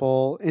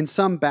chapel, in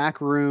some back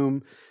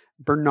room,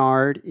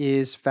 Bernard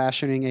is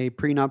fashioning a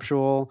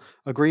prenuptial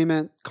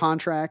agreement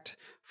contract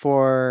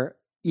for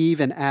Eve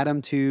and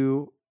Adam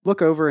to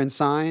look over and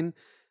sign.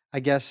 I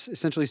guess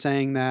essentially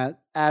saying that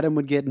Adam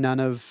would get none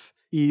of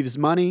Eve's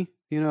money,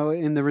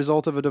 in the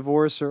result of a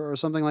divorce or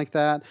something like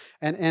that.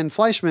 And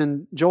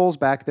Fleischman, Joel's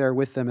back there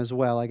with them as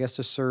well, I guess,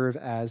 to serve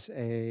as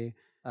a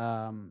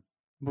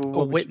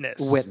witness.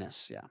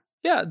 Witness, yeah.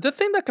 Yeah, the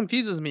thing that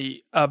confuses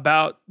me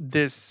about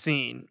this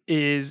scene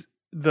is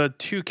the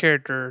two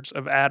characters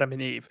of Adam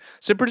and Eve.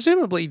 So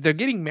presumably they're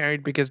getting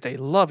married because they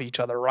love each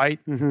other, right?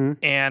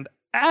 Mm-hmm. And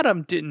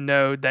Adam didn't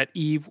know that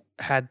Eve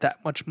had that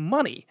much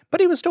money, but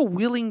he was still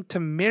willing to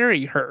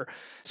marry her.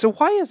 So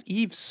why is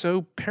Eve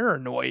so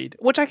paranoid?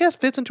 Which I guess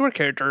fits into her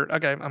character.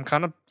 Okay, I'm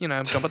kind of,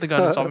 jumping the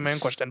gun and solving my own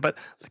question, but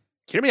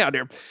hear me out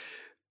here.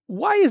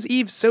 why is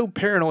Eve so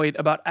paranoid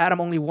about Adam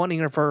only wanting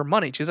her for her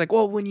money? She's like,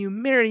 well, when you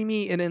marry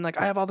me and then like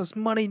I have all this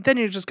money, then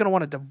you're just going to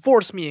want to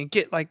divorce me and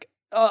get like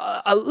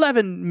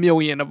 11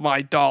 million of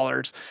my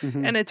dollars.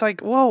 Mhm. And it's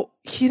like, well,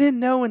 he didn't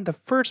know in the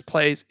first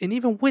place. And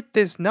even with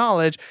this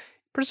knowledge,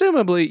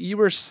 presumably you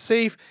were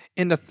safe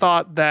in the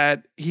thought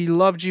that he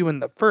loved you in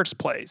the first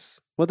place.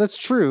 Well, that's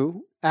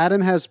true. Adam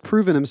has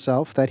proven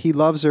himself that he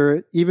loves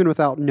her even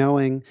without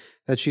knowing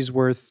that she's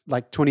worth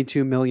like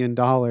 $22 million.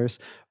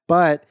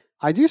 But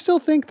I do still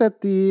think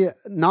that the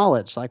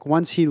knowledge, like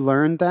once he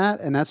learned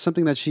that, and that's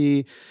something that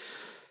she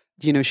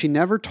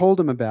never told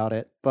him about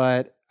it.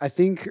 But I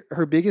think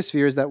her biggest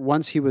fear is that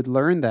once he would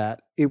learn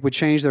that, it would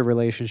change their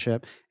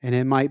relationship. And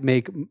it might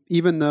make,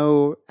 even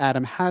though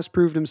Adam has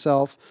proved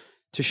himself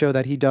to show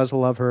that he does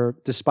love her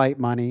despite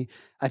money,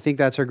 I think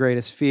that's her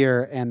greatest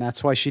fear. And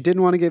that's why she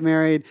didn't want to get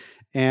married.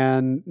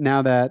 And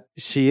now that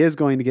she is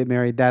going to get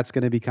married, that's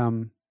going to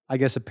become, I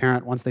guess,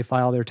 apparent once they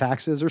file their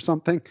taxes or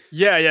something.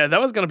 Yeah,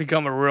 that was going to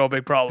become a real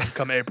big problem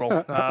come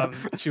April.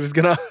 She was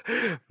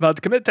about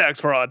to commit tax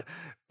fraud.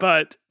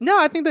 But no,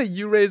 I think that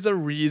you raise a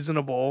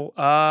reasonable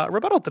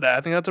rebuttal to that.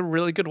 I think that's a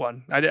really good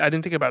one. I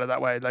didn't think about it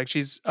that way. Like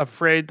she's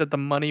afraid that the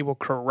money will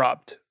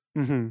corrupt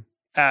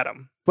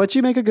Adam. But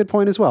you make a good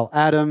point as well.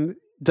 Adam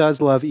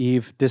does love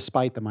Eve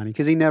despite the money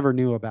because he never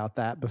knew about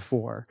that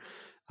before.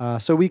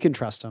 So we can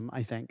trust him,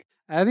 I think.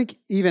 I think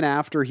even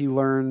after he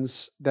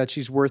learns that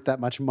she's worth that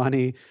much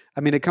money,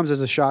 I mean, it comes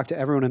as a shock to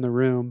everyone in the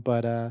room,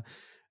 but,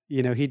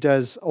 he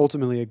does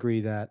ultimately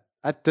agree that.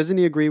 Doesn't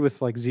he agree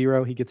with like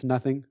zero? He gets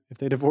nothing if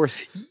they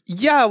divorce?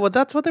 Yeah, well,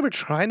 that's what they were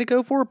trying to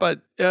go for,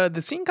 but the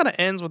scene kind of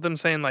ends with them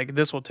saying like,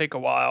 this will take a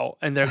while,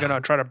 and they're going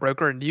to try to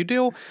broker a new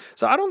deal.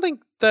 So I don't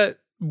think that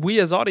we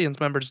as audience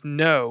members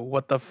know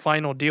what the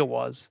final deal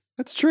was.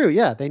 That's true.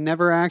 Yeah, they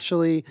never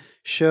actually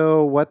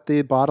show what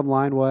the bottom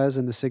line was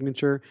in the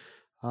signature.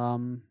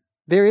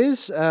 There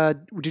is,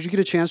 did you get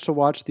a chance to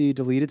watch the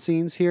deleted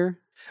scenes here?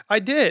 I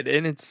did,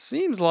 and it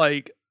seems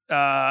like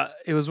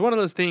it was one of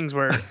those things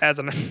where as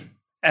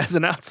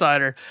an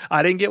outsider,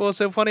 I didn't get what was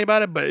so funny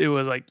about it, but it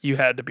was like you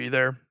had to be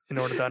there in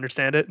order to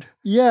understand it.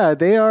 Yeah,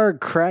 they are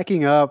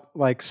cracking up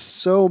like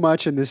so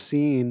much in this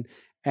scene.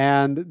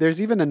 And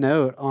there's even a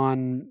note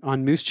on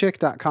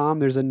moosechick.com.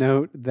 There's a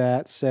note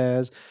that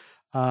says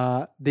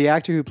the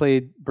actor who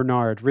played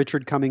Bernard,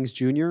 Richard Cummings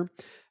Jr.,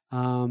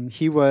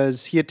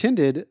 he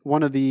attended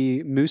one of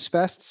the Moose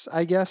Fests,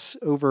 I guess,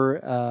 over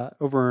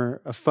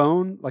a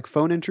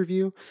phone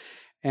interview.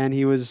 And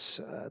he was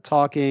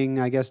talking,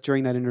 I guess,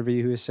 during that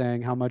interview, he was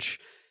saying how much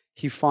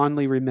he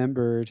fondly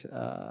remembered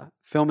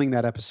filming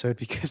that episode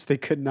because they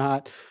could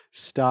not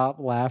stop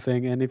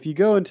laughing. And if you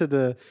have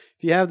the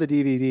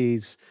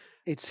DVDs,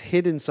 it's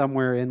hidden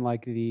somewhere in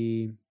like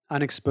the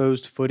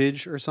unexposed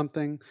footage or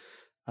something.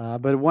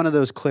 But one of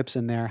those clips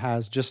in there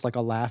has just like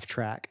a laugh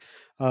track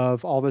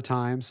of all the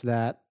times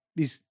that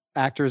these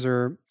actors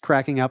are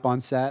cracking up on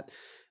set.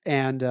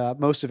 And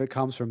most of it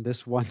comes from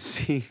this one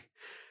scene.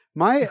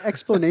 My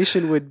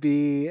explanation would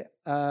be,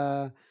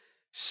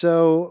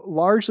 so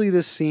largely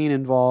this scene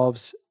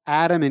involves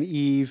Adam and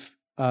Eve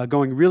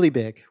going really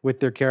big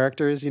with their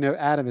characters.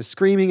 Adam is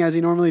screaming as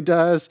he normally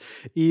does.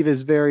 Eve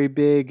is very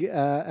big,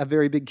 a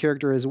very big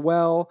character as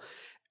well.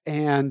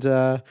 And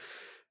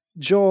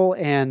Joel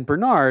and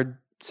Bernard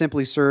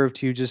simply serve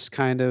to just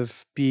kind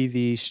of be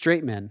the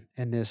straight men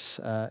in this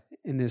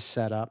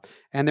setup.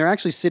 And they're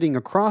actually sitting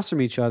across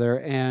from each other.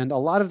 And a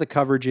lot of the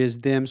coverage is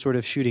them sort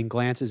of shooting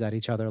glances at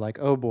each other like,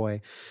 oh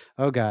boy,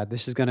 oh God,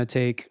 this is going to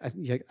take,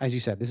 as you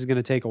said, this is going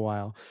to take a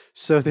while.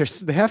 So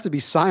they have to be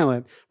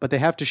silent, but they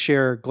have to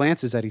share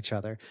glances at each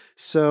other.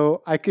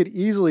 So I could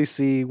easily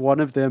see one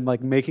of them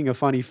like making a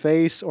funny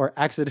face or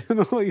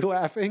accidentally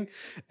laughing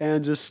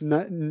and just,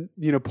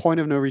 point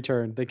of no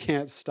return. They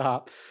can't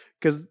stop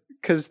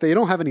because they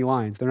don't have any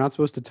lines. They're not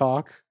supposed to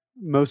talk.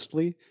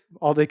 Mostly,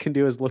 all they can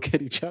do is look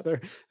at each other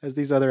as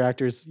these other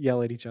actors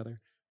yell at each other.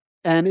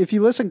 And if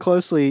you listen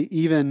closely,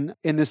 even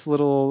in these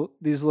little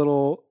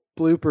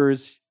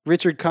bloopers,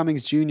 Richard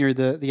Cummings Jr.,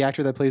 the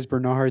actor that plays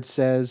Bernard,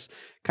 says,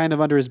 kind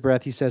of under his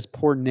breath, he says,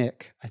 "Poor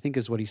Nick," I think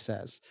is what he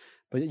says.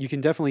 But you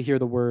can definitely hear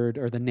the word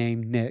or the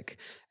name Nick.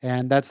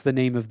 And that's the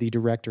name of the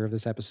director of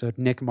this episode,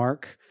 Nick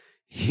Mark.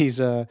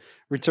 He's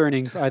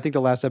returning. I think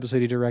the last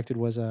episode he directed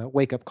was a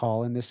Wake Up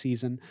Call in this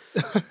season.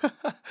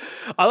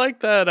 I like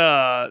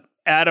that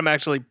Adam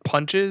actually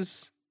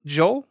punches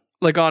Joel,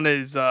 like on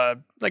his,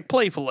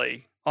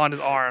 playfully on his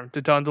arm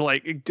to tell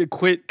him to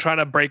quit trying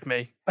to break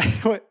me.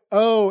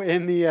 Oh,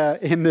 in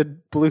the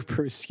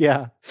bloopers,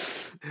 yeah.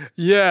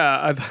 Yeah,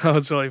 I thought that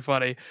was really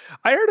funny.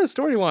 I heard a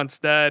story once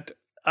that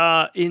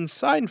in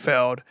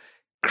Seinfeld,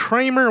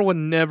 Kramer would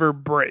never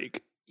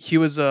break.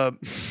 He's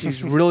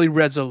really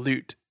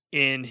resolute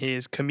in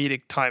his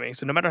comedic timing.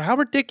 So no matter how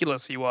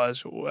ridiculous he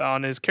was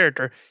on his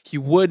character, he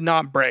would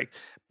not break.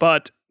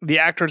 But the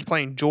actors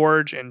playing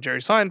George and Jerry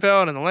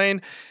Seinfeld and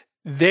Elaine,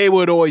 they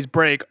would always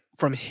break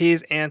from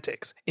his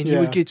antics. And he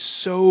would get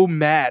so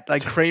mad.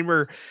 Like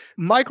Kramer,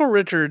 Michael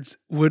Richards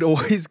would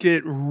always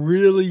get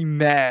really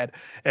mad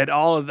at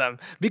all of them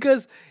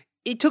because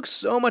it took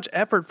so much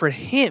effort for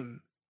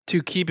him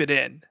to keep it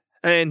in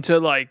and to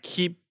like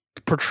keep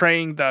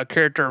portraying the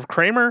character of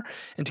Kramer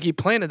and to keep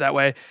playing it that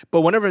way.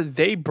 But whenever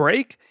they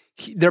break,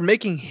 they're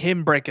making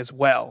him break as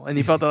well, and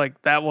he felt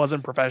that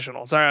wasn't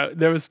professional. So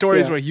there was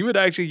stories where he would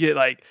actually get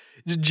like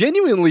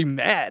genuinely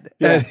mad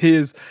at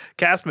his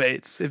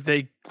castmates if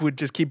they would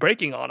just keep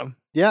breaking on him.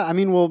 Yeah, I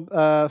mean,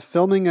 well,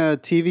 filming a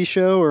TV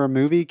show or a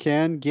movie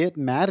can get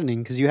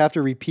maddening because you have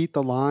to repeat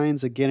the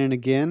lines again and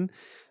again.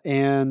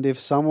 And if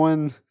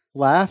someone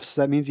laughs,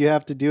 that means you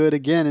have to do it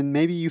again. And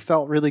maybe you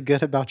felt really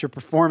good about your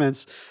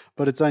performance,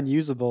 but it's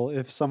unusable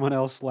if someone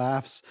else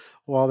laughs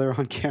while they're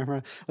on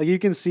camera. Like you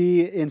can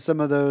see in some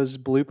of those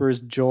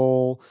bloopers,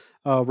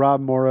 Rob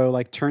Morrow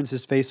like turns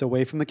his face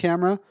away from the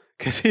camera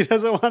because he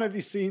doesn't want to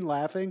be seen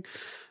laughing,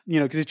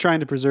 because he's trying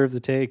to preserve the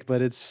take,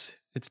 but it's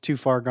too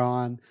far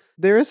gone.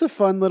 There is a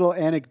fun little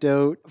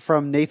anecdote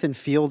from Nathan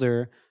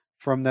Fielder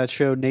from that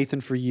show,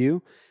 Nathan for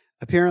You.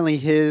 Apparently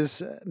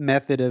his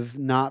method of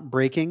not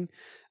breaking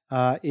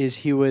is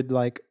he would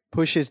like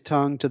push his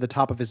tongue to the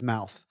top of his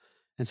mouth.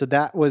 And so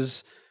that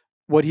was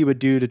what he would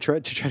do to try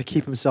to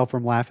keep himself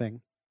from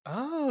laughing.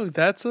 Oh,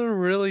 that's a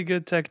really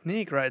good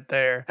technique right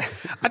there.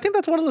 I think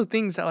that's one of the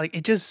things that like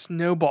it just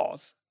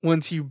snowballs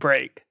once you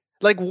break.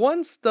 Like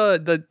once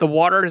the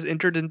water is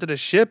entered into the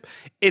ship,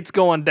 it's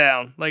going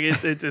down. Like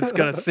it's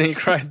gonna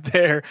sink right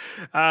there.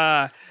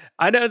 I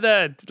know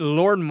that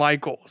Lorne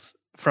Michaels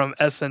from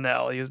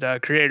SNL, he was the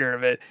creator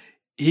of it.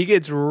 He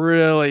gets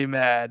really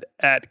mad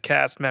at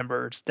cast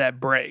members that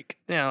break.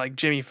 Like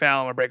Jimmy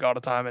Fallon would break all the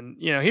time, and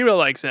he really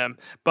likes him.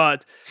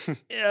 But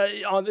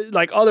on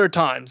like other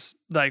times,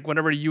 like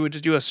whenever you would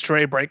just do a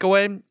stray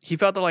breakaway, he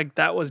felt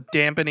that was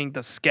dampening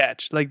the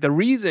sketch. Like the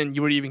reason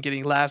you were even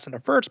getting laughs in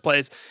the first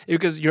place is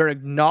because you're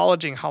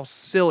acknowledging how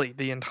silly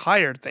the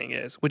entire thing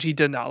is, which he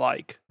did not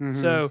like. Mm-hmm.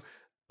 So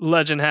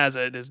legend has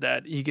it is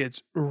that he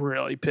gets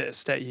really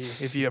pissed at you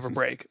if you ever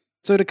break.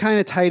 So to kind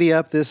of tidy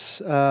up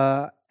this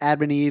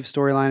Adam and Eve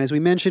storyline, as we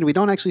mentioned, we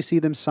don't actually see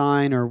them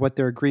sign or what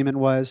their agreement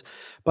was,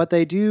 but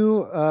they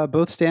do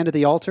both stand at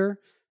the altar.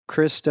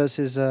 Chris does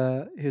his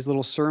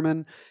little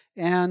sermon,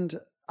 and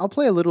I'll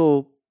play a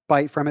little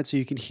bite from it so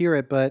you can hear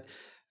it. But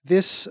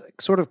this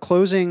sort of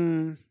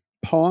closing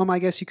poem, I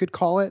guess you could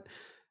call it,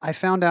 I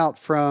found out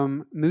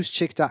from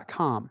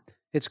moosechick.com.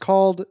 It's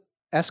called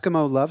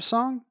Eskimo Love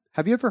Song.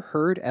 Have you ever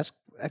heard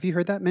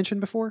that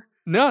mentioned before?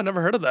 No, I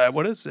never heard of that.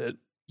 What is it?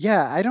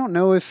 Yeah, I don't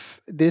know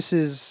if this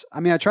is,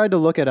 I tried to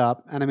look it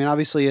up, and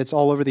obviously it's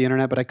all over the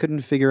internet, but I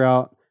couldn't figure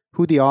out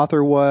who the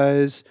author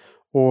was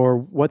or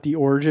what the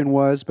origin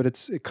was, but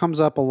it comes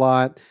up a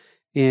lot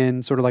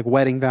in sort of like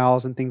wedding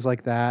vows and things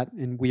like that,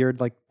 and weird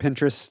like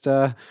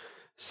Pinterest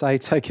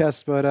sites, I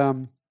guess, but I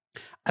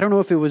don't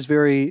know if it was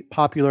very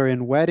popular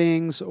in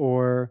weddings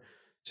or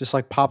just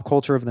like pop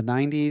culture of the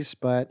 90s,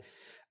 but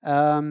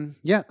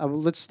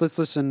let's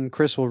listen.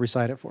 Chris will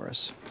recite it for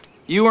us.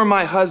 You are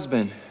my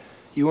husband.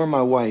 You are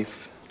my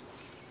wife.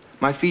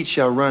 My feet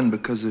shall run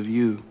because of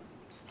you.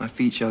 My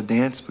feet shall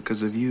dance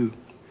because of you.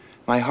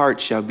 My heart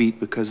shall beat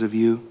because of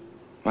you.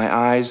 My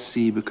eyes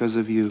see because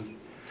of you.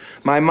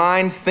 My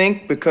mind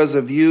think because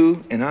of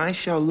you, and I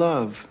shall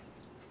love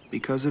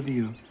because of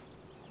you.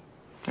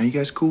 Are you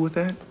guys cool with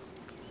that?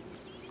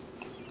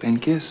 Then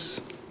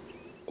kiss.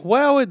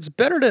 Well, it's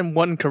better than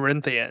 1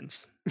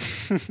 Corinthians.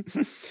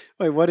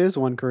 Wait, what is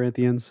 1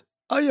 Corinthians?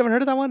 Oh, you haven't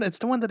heard of that one? It's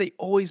the one that they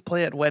always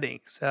play at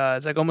weddings.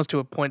 It's like almost to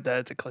a point that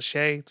it's a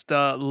cliche. It's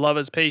the love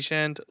is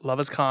patient, love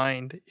is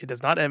kind. It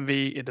does not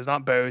envy. It does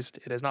not boast.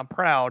 It is not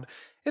proud.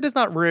 It is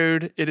not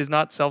rude. It is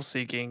not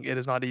self-seeking. It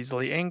is not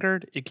easily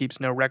angered. It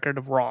keeps no record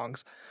of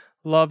wrongs.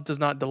 Love does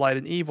not delight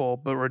in evil,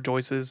 but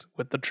rejoices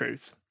with the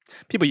truth.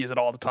 People use it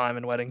all the time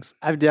in weddings.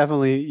 I've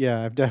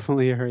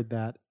definitely heard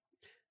that.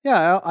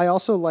 Yeah, I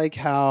also like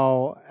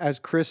how, as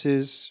Chris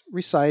is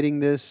reciting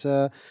this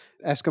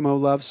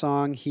Eskimo love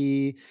song,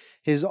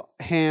 his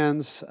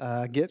hands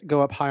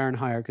go up higher and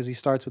higher because he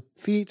starts with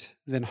feet,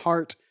 then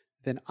heart,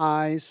 then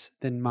eyes,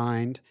 then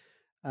mind.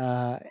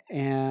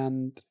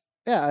 And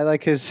yeah, I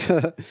like his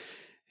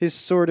his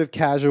sort of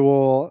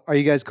casual, are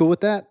you guys cool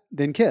with that?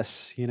 Then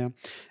kiss,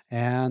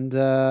 And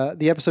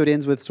the episode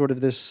ends with sort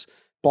of this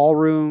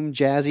ballroom,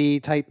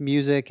 jazzy type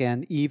music,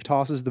 and Eve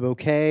tosses the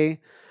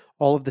bouquet.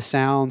 All of the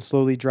sound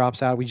slowly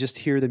drops out. We just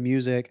hear the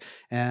music,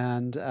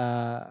 and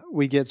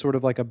we get sort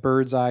of like a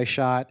bird's eye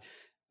shot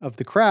of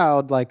the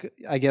crowd, like,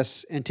 I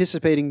guess,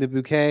 anticipating the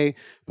bouquet,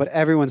 but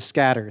everyone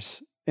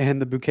scatters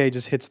and the bouquet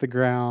just hits the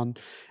ground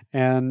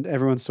and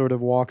everyone sort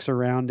of walks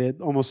around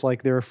it almost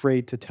like they're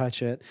afraid to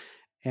touch it.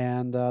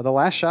 And the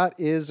last shot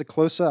is a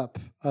close-up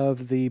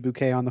of the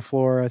bouquet on the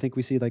floor. I think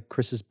we see like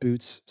Chris's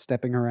boots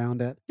stepping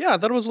around it. Yeah,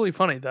 that was really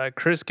funny that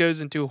Chris goes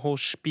into a whole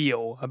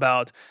spiel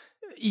about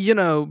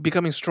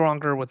becoming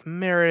stronger with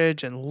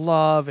marriage and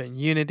love and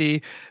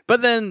unity,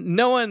 but then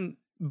no one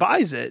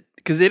buys it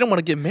because they don't want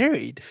to get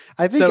married.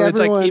 I think so. It's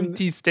like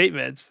empty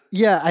statements.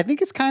 Yeah, I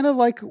think it's kind of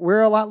like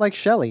we're a lot like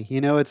Shelley.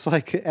 It's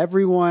like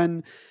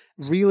everyone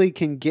really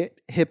can get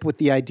hip with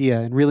the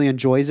idea and really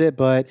enjoys it,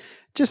 but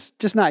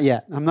just not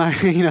yet. I'm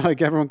not,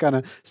 like everyone kind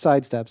of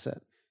sidesteps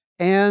it.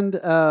 And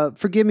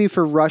forgive me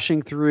for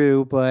rushing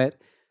through, but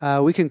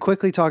we can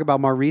quickly talk about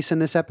Maurice in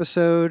this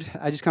episode.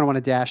 I just kind of want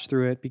to dash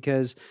through it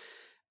because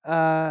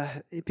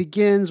it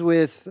begins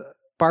with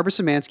Barbara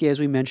Szymanski, as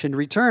we mentioned,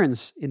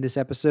 returns in this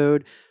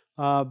episode,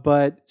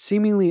 but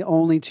seemingly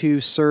only to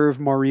serve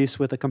Maurice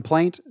with a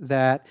complaint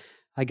that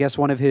I guess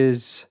one of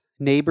his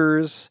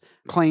neighbors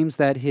claims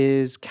that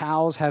his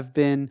cows have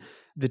been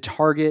the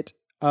target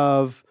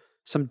of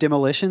some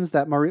demolitions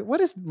that Maurice...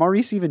 What is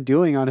Maurice even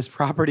doing on his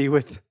property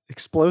with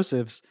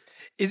explosives?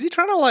 Is he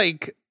trying to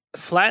like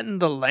flatten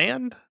the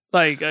land?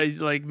 Like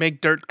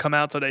make dirt come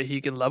out so that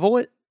he can level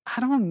it? I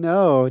don't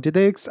know. Did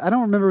they? I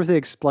don't remember if they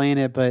explain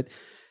it, but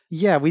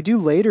yeah, we do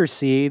later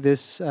see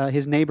this.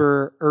 His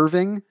neighbor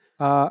Irving.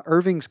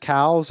 Irving's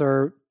cows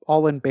are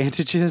all in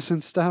bandages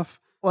and stuff.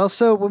 Well,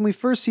 so when we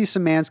first see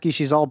Szymanski,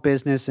 she's all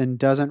business and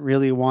doesn't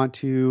really want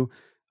to.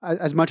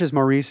 As much as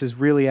Maurice is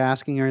really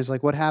asking her, is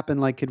like, "What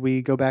happened? Like, could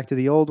we go back to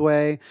the old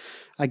way?"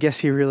 I guess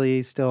he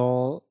really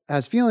still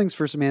has feelings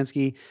for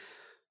Szymanski.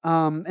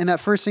 In that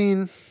first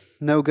scene,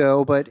 no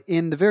go. But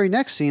in the very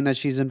next scene that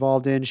she's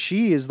involved in,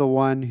 she is the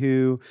one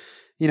who,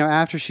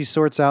 after she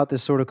sorts out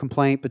this sort of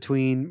complaint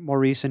between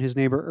Maurice and his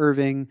neighbor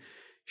Irving,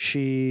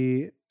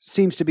 she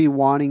seems to be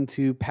wanting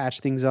to patch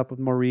things up with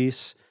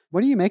Maurice. What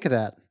do you make of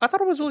that? I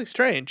thought it was really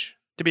strange,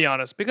 to be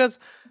honest, because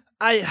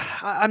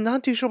I'm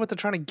not too sure what they're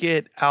trying to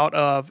get out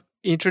of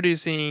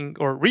introducing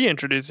or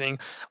reintroducing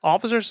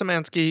Officer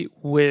Szymanski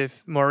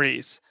with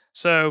Maurice.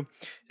 So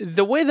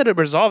the way that it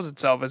resolves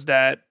itself is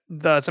that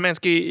the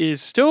Szymanski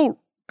is still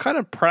kind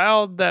of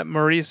proud that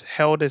Maurice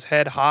held his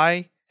head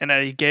high and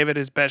that he gave it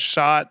his best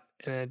shot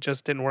and it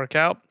just didn't work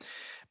out.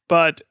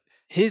 But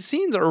his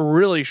scenes are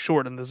really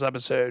short in this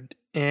episode,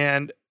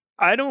 and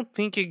I don't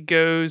think it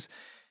goes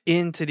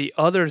into the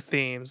other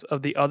themes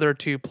of the other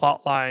two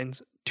plot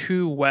lines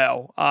too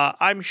well.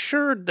 I'm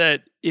sure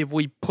that if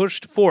we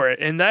pushed for it,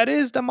 and that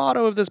is the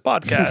motto of this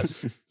podcast,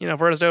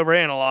 for us to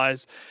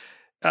overanalyze,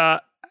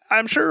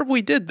 I'm sure if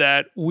we did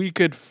that, we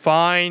could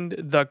find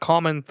the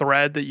common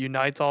thread that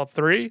unites all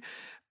three.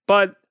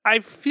 But I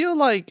feel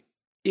like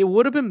it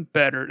would have been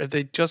better if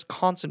they just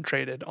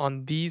concentrated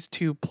on these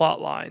two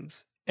plot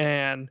lines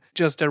and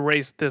just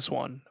erased this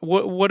one.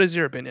 What is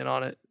your opinion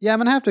on it? Yeah, I'm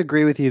going to have to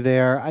agree with you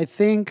there. I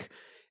think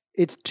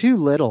it's too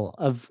little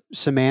of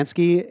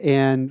Szymanski,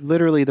 and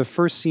literally the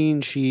first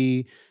scene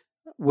she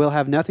will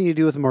have nothing to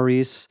do with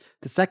Maurice.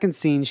 The second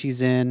scene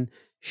she's in,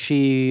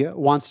 she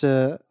wants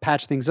to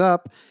patch things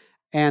up.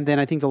 And then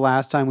I think the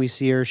last time we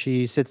see her,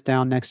 she sits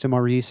down next to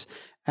Maurice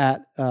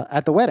at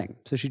the wedding.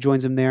 So she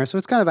joins him there. So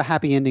it's kind of a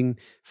happy ending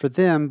for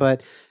them.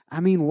 But I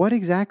mean, what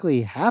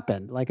exactly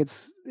happened? Like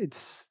it's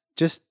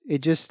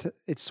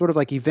sort of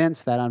like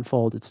events that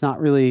unfold. It's not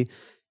really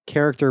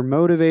character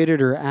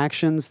motivated or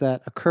actions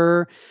that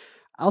occur.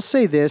 I'll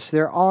say this,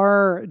 there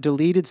are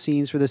deleted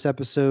scenes for this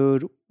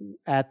episode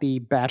at the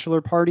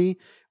bachelor party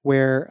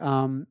where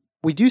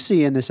we do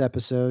see in this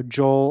episode,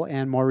 Joel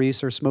and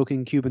Maurice are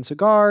smoking Cuban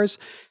cigars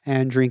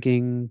and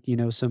drinking,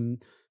 some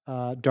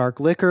dark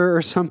liquor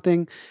or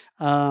something.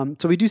 So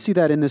we do see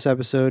that in this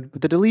episode,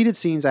 but the deleted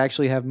scenes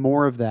actually have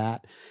more of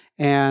that.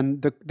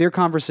 And their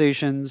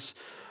conversations,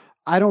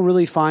 I don't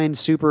really find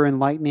super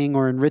enlightening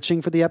or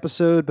enriching for the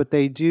episode, but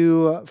they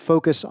do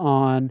focus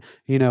on,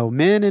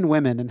 men and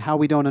women and how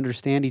we don't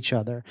understand each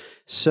other.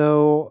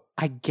 So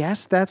I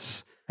guess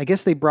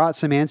they brought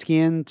Szymanski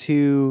in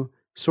to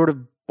sort of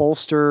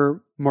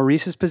bolster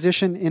Maurice's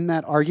position in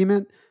that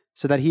argument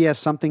so that he has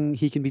something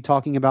he can be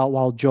talking about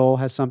while Joel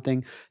has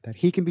something that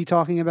he can be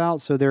talking about.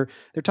 So they're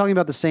talking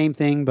about the same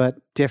thing, but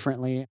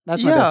differently.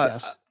 That's my best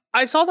guess.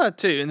 I saw that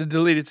too in the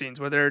deleted scenes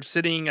where they're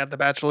sitting at the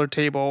bachelor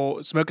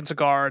table, smoking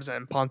cigars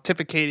and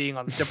pontificating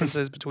on the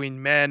differences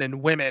between men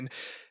and women.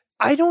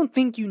 I don't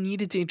think you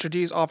needed to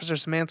introduce Officer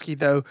Szymanski,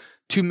 though,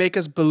 to make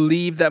us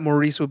believe that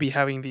Maurice would be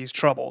having these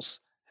troubles.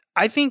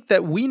 I think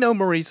that we know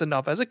Maurice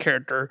enough as a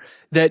character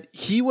that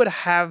he would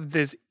have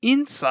this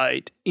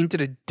insight into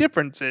the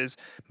differences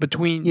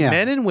between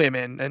men and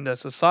women and the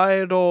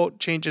societal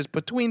changes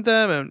between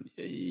them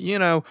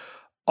and,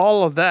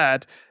 all of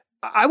that.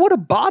 I would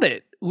have bought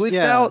it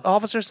without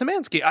Officer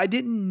Szymanski. I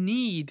didn't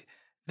need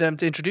them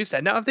to introduce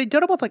that. Now, if they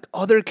did it with like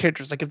other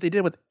characters, like if they did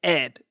it with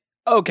Ed,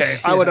 okay,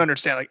 I would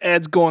understand. Like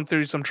Ed's going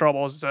through some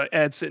troubles.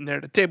 Ed's sitting there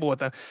at the table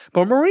with him.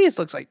 But Maurice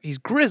looks like he's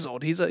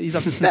grizzled. He's a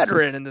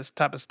veteran in this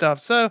type of stuff.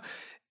 So,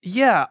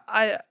 yeah,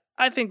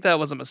 I think that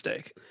was a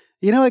mistake.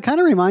 It kind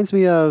of reminds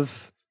me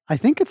of, I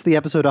think it's the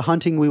episode of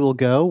Hunting We Will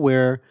Go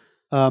where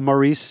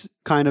Maurice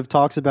kind of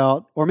talks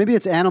about, or maybe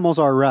it's Animals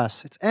Are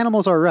Us. It's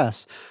Animals Are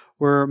Us,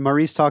 where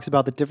Maurice talks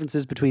about the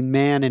differences between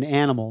man and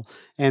animal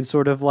and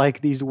sort of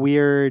like these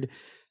weird,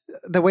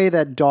 the way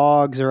that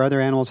dogs or other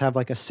animals have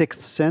like a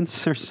sixth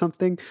sense or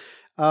something.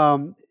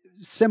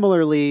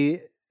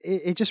 Similarly,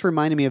 it just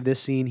reminded me of this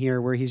scene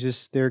here where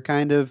they're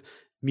kind of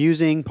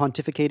musing,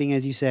 pontificating,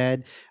 as you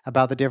said,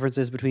 about the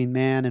differences between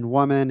man and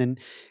woman. And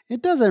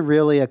it doesn't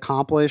really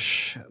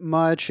accomplish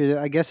much.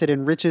 I guess it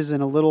enriches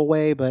in a little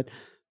way, but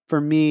For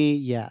me,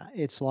 yeah,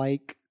 it's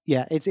like,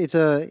 yeah, it's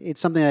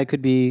something that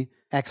could be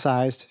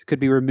excised,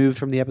 could be removed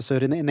from the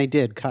episode. And they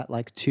did cut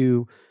like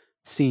 2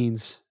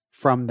 scenes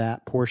from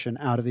that portion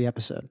out of the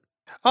episode.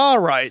 All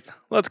right,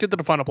 let's get to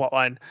the final plot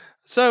line.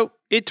 So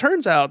it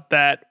turns out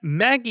that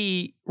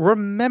Maggie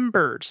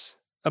remembers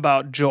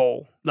about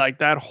Joel. Like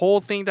that whole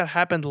thing that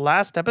happened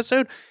last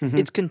episode,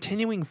 it's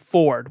continuing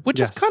forward,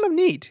 which is kind of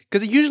neat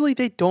because usually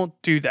they don't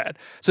do that.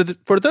 So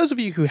for those of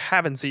you who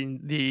haven't seen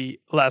the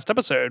last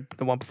episode,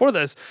 the one before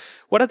this,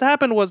 what had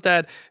happened was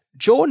that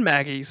Joel and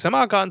Maggie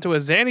somehow got into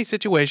a zany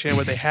situation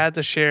where they had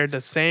to share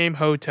the same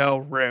hotel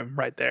room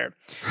right there.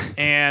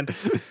 And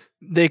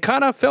they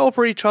kind of fell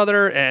for each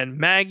other, and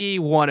Maggie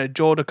wanted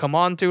Joel to come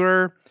on to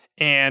her.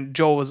 And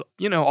Joel was,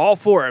 all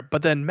for it.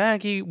 But then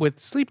Maggie, with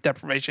sleep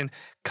deprivation,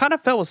 kind of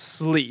fell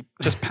asleep,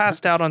 just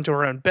passed out onto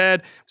her own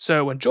bed.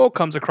 So when Joel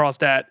comes across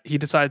that, he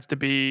decides to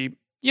be,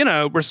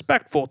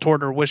 respectful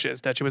toward her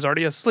wishes that she was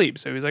already asleep.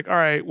 So he's like, all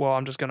right, well,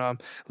 I'm just going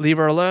to leave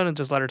her alone and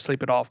just let her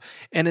sleep it off.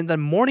 And in the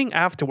morning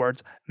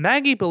afterwards,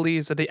 Maggie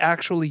believes that they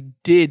actually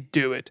did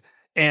do it.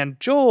 And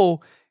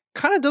Joel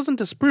kind of doesn't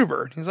disprove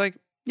her. He's like,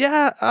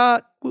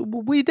 yeah,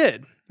 we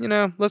did.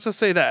 Let's just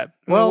say that.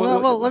 Well,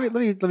 let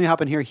me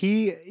hop in here.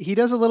 He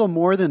does a little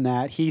more than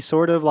that. He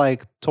sort of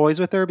like toys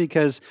with her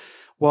because,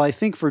 well, I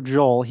think for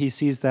Joel, he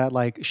sees that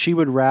like she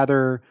would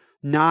rather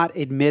not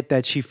admit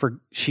that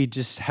she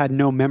just had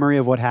no memory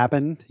of what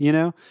happened.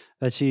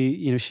 That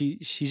she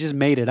just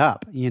made it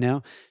up.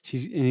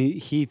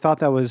 He thought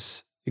that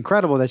was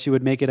incredible that she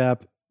would make it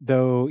up,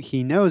 though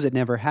he knows it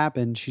never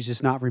happened. She's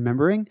just not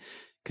remembering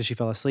because she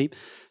fell asleep.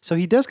 So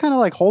he does kind of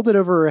like hold it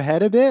over her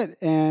head a bit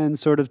and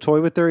sort of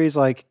toy with her. He's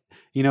like,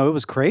 it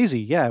was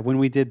crazy. Yeah, when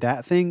we did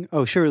that thing.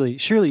 Oh, surely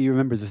you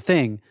remember the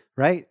thing,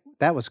 right?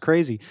 That was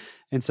crazy.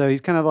 And so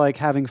he's kind of like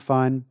having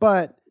fun.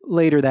 But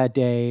later that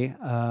day,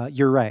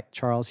 you're right,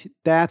 Charles.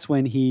 That's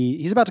when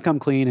he's about to come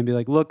clean and be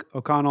like, look,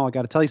 O'Connell, I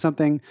got to tell you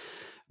something.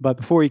 But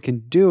before he can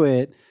do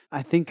it,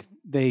 I think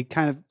they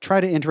kind of try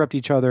to interrupt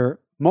each other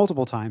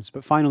multiple times.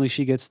 But finally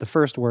she gets the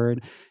first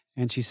word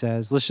and she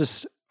says, let's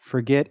just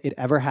forget it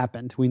ever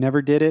happened. We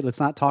never did it. Let's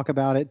not talk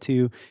about it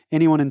to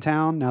anyone in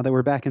town. Now that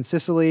we're back in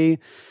Sicily,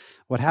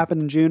 what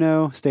happened in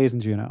Juneau stays in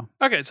Juneau.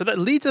 Okay, so that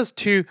leads us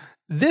to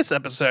this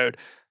episode.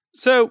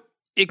 So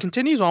it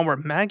continues on where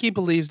Maggie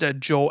believes that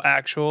Joel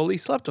actually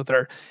slept with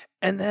her.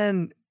 And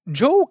then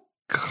Joel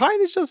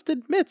kind of just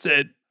admits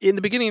it in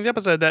the beginning of the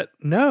episode that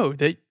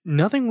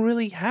nothing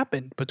really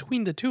happened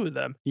between the two of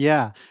them.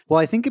 Yeah. Well,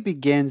 I think it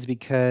begins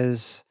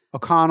because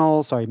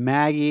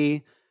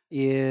Maggie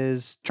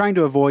is trying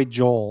to avoid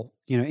Joel.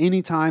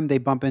 Anytime they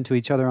bump into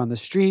each other on the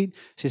street,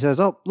 she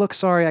says, oh, look,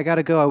 sorry, I got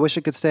to go. I wish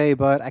I could stay,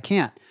 but I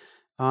can't.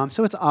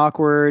 So it's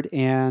awkward.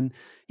 And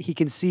he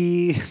can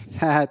see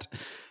that,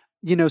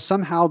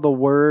 somehow the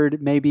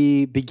word may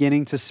be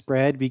beginning to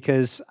spread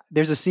because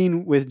there's a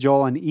scene with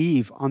Joel and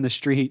Eve on the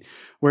street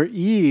where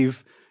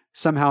Eve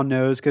somehow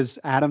knows because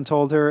Adam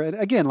told her. And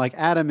again, like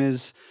Adam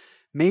is...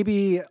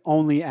 Maybe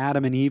only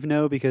Adam and Eve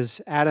know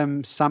because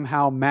Adam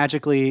somehow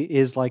magically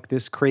is like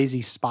this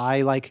crazy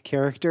spy-like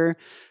character.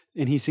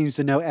 And he seems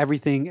to know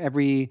everything,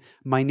 every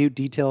minute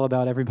detail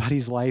about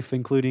everybody's life,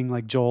 including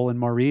like Joel and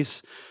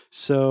Maurice.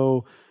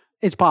 So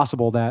it's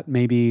possible that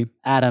maybe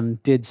Adam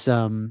did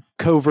some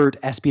covert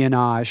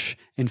espionage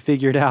and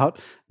figured out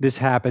this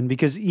happened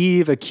because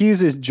Eve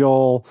accuses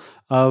Joel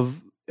of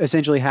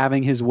essentially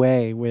having his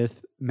way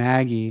with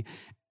Maggie.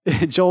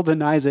 Joel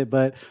denies it,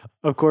 but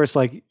of course,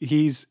 like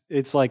he's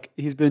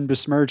been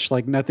besmirched,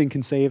 like nothing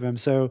can save him.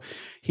 So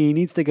he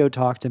needs to go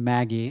talk to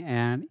Maggie,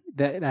 and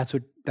that's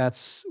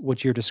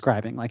what you're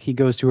describing. Like he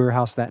goes to her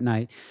house that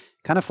night,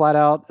 kind of flat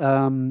out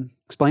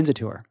explains it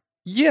to her.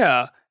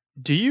 Yeah.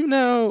 Do you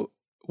know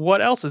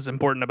what else is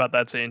important about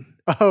that scene?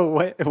 Oh,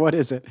 what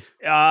is it?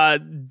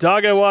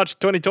 Doggo Watch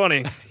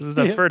 2020. This is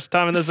the first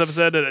time in this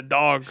episode that a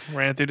dog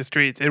ran through the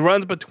streets. It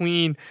runs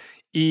between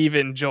Eve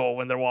and Joel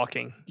when they're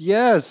walking.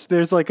 Yes,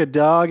 there's like a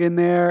dog in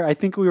there. I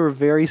think we were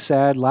very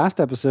sad last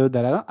episode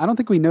that I don't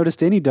think we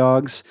noticed any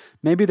dogs.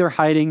 Maybe they're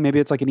hiding. Maybe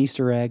it's like an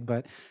Easter egg,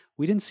 but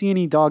we didn't see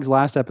any dogs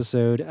last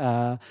episode.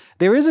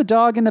 There is a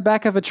dog in the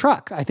back of a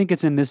truck. I think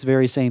it's in this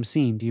very same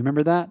scene. Do you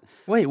remember that?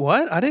 Wait,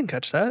 what? I didn't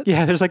catch that.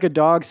 Yeah, there's like a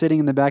dog sitting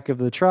in the back of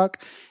the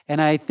truck.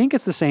 And I think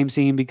it's the same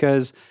scene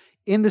because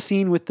in the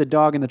scene with the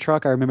dog in the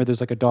truck, I remember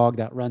there's like a dog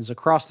that runs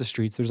across the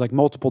streets. There's like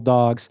multiple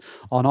dogs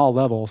on all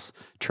levels.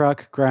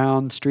 Truck,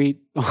 ground,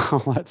 street, all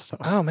that stuff.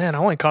 Oh man, I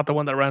only caught the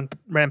one that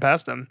ran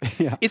past him.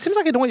 Yeah. It seems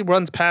like it only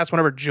runs past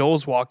whenever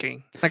Joel's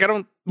walking. Like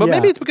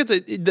maybe it's because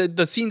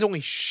the scenes only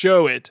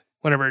show it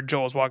whenever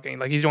Joel's walking.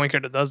 Like he's the only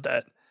character that does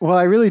that. Well,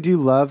 I really do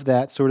love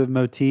that sort of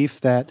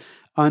motif, that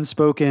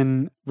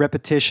unspoken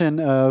repetition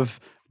of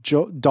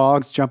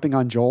dogs jumping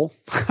on Joel.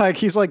 Like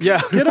he's like,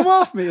 yeah, get him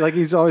off me. Like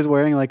he's always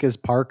wearing like his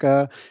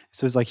parka.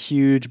 So it's like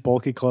huge,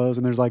 bulky clothes,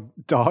 and there's like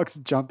dogs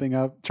jumping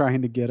up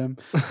trying to get him.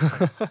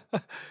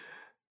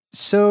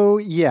 So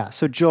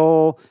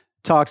Joel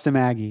talks to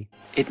Maggie.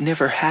 It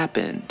never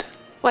happened.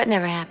 What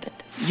never happened?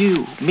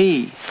 You,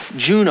 me,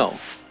 Juno.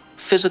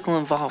 Physical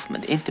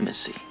involvement,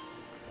 intimacy.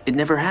 It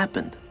never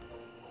happened.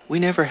 We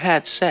never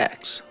had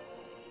sex.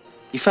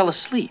 You fell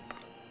asleep.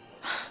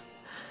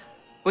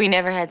 We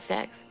never had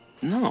sex.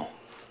 No.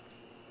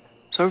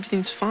 So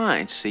everything's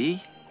fine,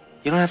 see?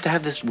 You don't have to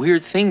have this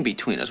weird thing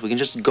between us. We can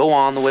just go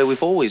on the way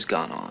we've always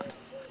gone on.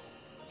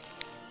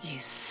 You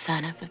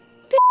son of a...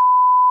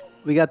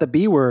 We got the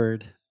B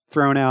word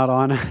thrown out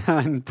on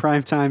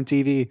primetime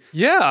TV.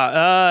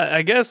 Yeah,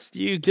 I guess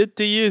you get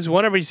to use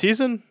one every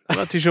season. I'm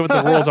not too sure what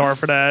the rules are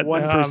for that.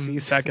 One per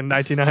season. Back in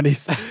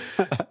 1990s.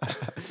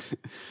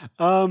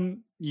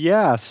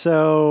 Yeah,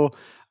 so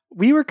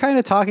we were kind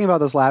of talking about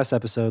this last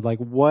episode. Like,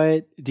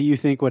 what do you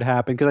think would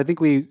happen? Because I think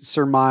we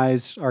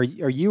surmised, or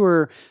you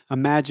were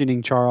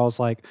imagining, Charles,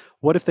 like,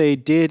 what if they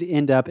did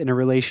end up in a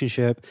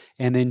relationship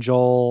and then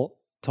Joel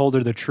told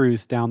her the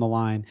truth down the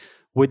line?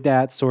 Would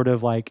that sort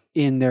of like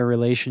in their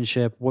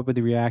relationship, what would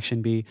the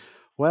reaction be?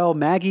 Well,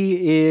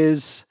 Maggie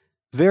is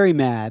very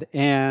mad.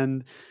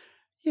 And,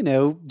 you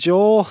know,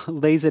 Joel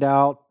lays it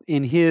out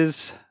in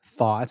his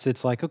thoughts.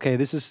 It's like, okay,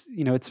 this is,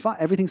 you know, it's fine.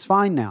 Everything's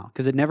fine now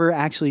because it never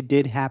actually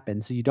did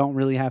happen. So you don't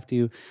really have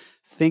to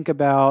think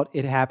about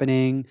it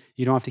happening.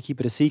 You don't have to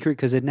keep it a secret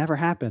because it never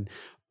happened.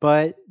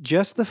 But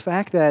just the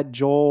fact that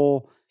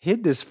Joel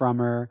hid this from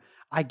her,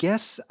 I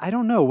guess, I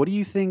don't know. What do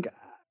you think?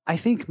 I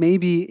think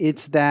maybe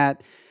it's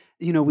that,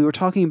 you know, we were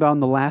talking about in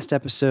the last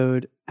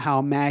episode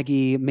how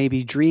Maggie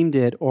maybe dreamed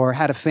it or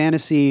had a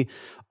fantasy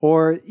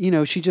or, you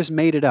know, she just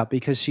made it up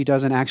because she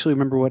doesn't actually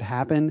remember what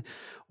happened.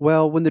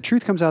 Well, when the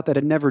truth comes out that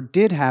it never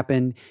did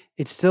happen,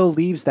 it still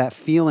leaves that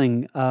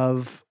feeling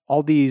of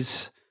all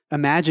these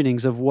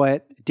imaginings of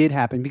what did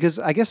happen, because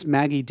I guess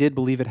Maggie did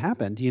believe it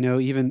happened, you know,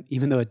 even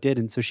though it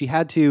didn't. So she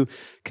had to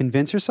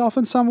convince herself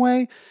in some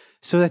way.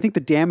 So I think the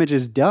damage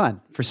is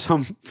done for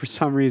some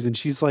reason.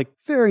 She's like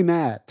very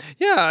mad.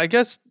 Yeah, I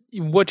guess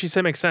what you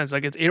said makes sense.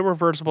 Like, it's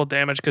irreversible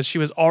damage because she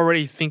was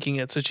already thinking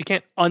it, so she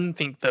can't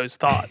unthink those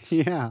thoughts.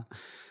 Yeah.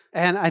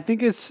 And I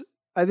think it's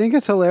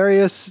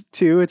hilarious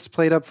too. It's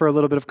played up for a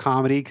little bit of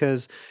comedy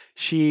because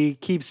she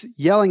keeps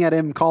yelling at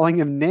him, calling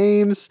him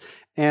names,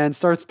 and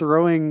starts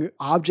throwing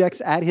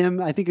objects at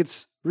him. I think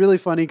it's really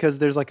funny because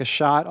there's like a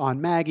shot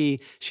on Maggie.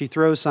 She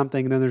throws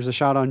something, and then there's a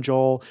shot on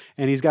Joel,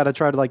 and he's got to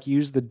try to like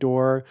use the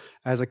door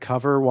as a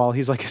cover while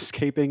he's like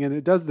escaping. And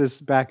it does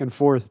this back and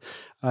forth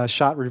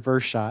shot,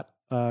 reverse shot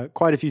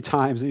quite a few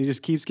times. And he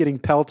just keeps getting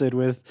pelted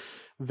with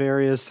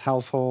various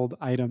household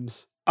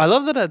items. I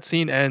love that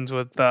scene ends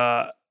with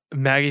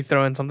Maggie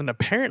throwing something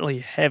apparently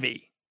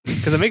heavy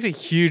because it makes a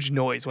huge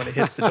noise when it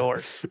hits the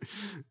door.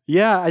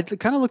 Yeah, it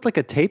kind of looked like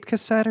a tape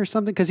cassette or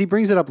something because he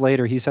brings it up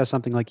later. He says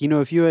something like, you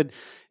know, if you had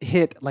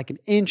hit like an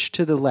inch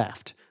to the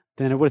left,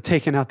 then it would have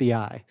taken out the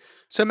eye.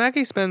 So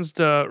Maggie spends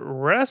the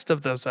rest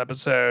of this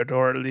episode,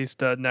 or at least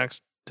the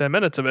next 10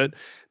 minutes of it,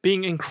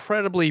 being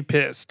incredibly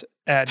pissed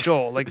at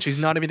Joel. Like, she's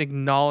not even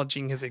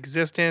acknowledging his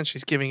existence.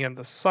 She's giving him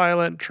the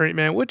silent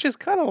treatment, which is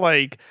kind of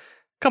like,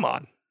 come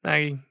on,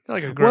 Maggie, you're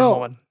like a grown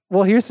woman.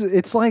 Well,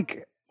 it's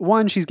like,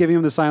 one, she's giving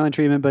him the silent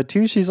treatment, but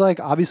two, she's like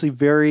obviously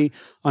very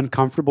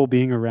uncomfortable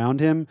being around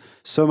him,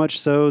 so much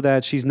so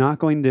that she's not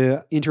going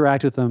to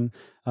interact with him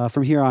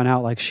from here on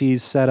out. Like,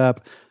 she's set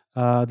up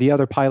the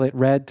other pilot,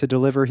 Red, to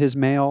deliver his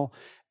mail,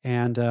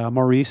 and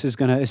Maurice is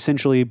going to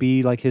essentially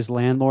be like his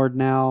landlord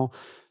now,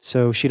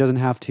 so she doesn't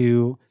have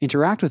to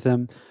interact with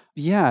him.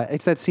 Yeah,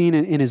 it's that scene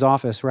in his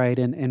office, right?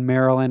 And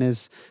Marilyn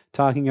is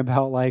talking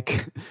about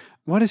like,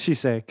 what does she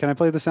say? Can I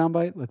play the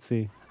soundbite? Let's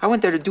see. I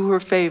went there to do her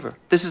a favor.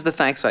 This is the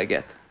thanks I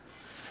get.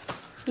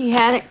 You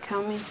had it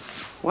coming.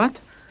 What?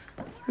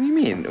 What do you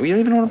mean? You don't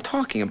even know what I'm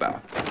talking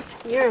about.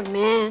 You're a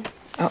man.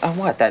 And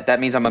what? That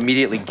means I'm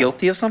immediately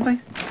guilty of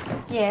something?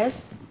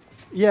 Yes.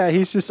 Yeah,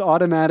 he's just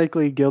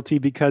automatically guilty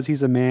because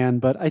he's a man.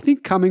 But I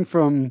think coming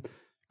from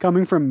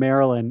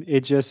Marilyn,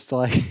 it just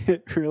like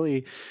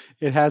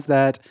it has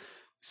that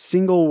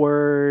single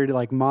word,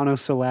 like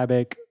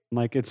monosyllabic,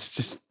 like it's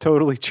just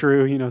totally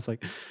true. You know, it's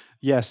like,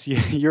 yes,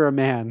 you're a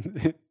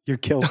man. You're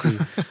guilty.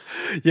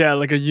 Yeah,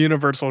 like a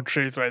universal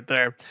truth right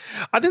there.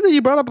 I think that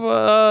you brought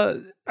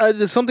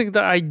up something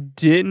that I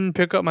didn't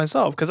pick up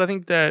myself, because I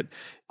think that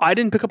I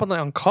didn't pick up on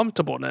the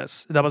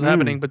uncomfortableness that was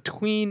happening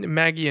between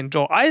Maggie and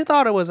Joel. I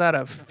thought it was out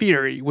of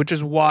fury, which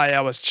is why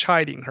I was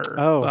chiding her.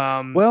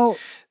 Oh, well,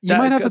 you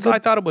might have I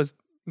thought it was...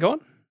 Go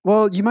on.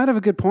 Well, you might have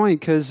a good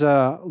point, because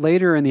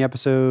later in the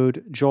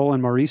episode, Joel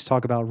and Maurice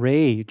talk about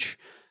rage,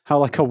 how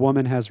like a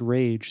woman has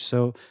rage.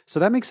 So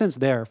that makes sense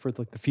there for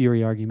like the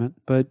fury argument.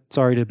 But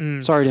sorry to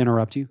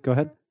interrupt you. Go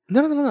ahead.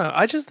 No.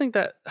 I just think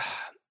that,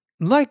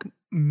 like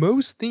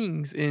most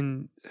things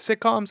in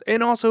sitcoms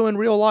and also in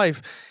real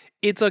life,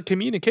 it's a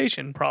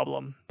communication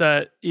problem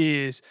that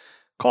is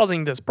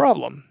causing this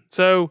problem.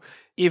 So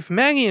if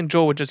Maggie and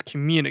Joel would just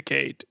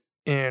communicate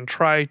and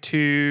try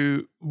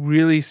to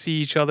really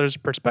see each other's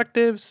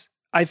perspectives,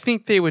 I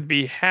think they would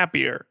be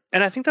happier.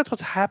 And I think that's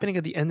what's happening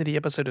at the end of the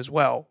episode as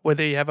well, where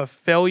they have a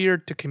failure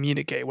to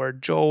communicate, where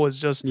Joel is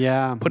just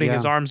putting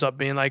his arms up,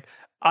 being like,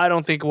 I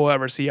don't think we'll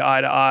ever see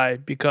eye to eye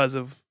because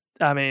of,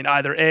 I mean,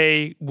 either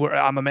A,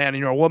 I'm a man and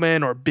you're a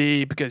woman, or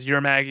B, because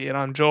you're Maggie and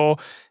I'm Joel.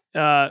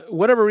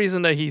 whatever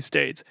reason that he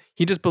states,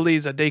 he just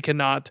believes that they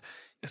cannot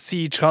see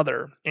each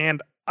other.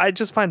 And I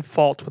just find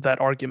fault with that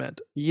argument.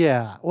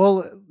 Yeah.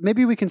 Well,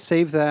 maybe we can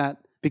save that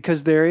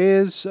because there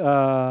is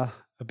a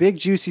big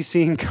juicy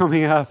scene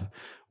coming up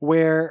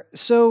where,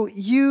 so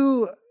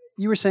you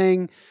were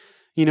saying,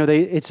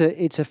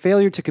 it's a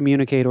failure to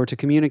communicate or to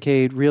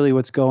communicate really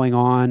what's going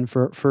on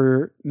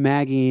for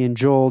Maggie and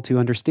Joel to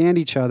understand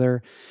each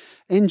other.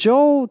 And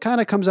Joel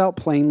kind of comes out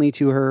plainly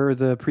to her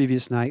the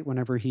previous night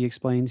whenever he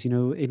explains,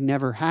 it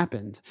never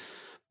happened.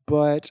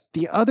 But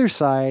the other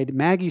side,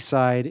 Maggie's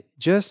side,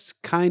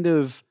 just kind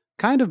of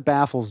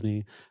baffles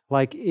me.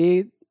 Like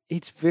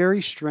it's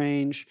very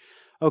strange.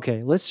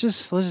 Okay, let's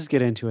just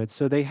get into it.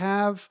 So they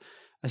have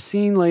a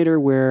scene later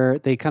where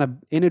they kind of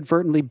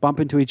inadvertently bump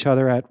into each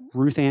other at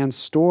Ruth Ann's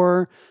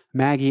store.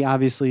 Maggie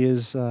obviously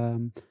is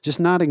just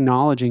not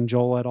acknowledging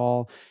Joel at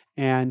all.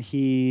 And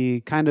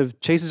he kind of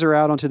chases her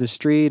out onto the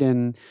street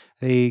and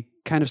they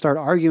kind of start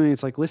arguing.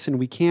 It's like, listen,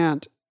 we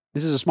can't,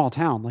 this is a small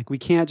town. Like we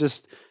can't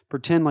just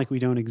pretend like we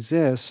don't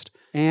exist.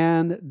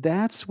 And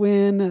that's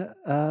when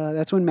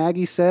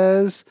Maggie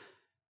says,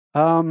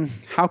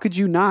 how could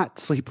you not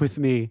sleep with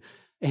me?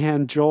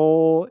 And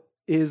Joel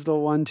is the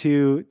one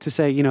to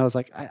say, it's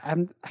like,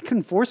 I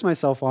couldn't force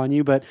myself on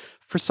you, but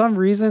for some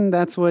reason,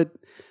 that's what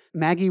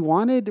Maggie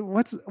wanted.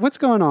 What's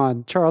going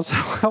on? Charles,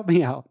 help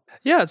me out.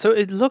 Yeah, so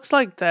it looks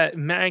like that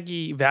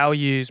Maggie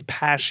values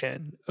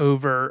passion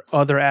over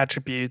other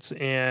attributes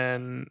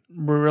in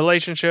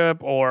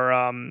relationship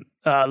or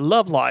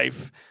love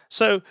life.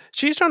 So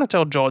she's trying to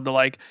tell Joel that,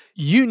 like,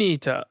 you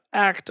need to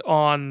act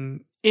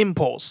on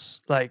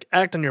impulse, like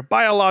act on your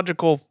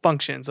biological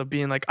functions of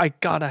being like, I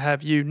gotta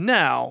have you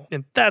now.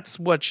 And that's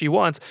what she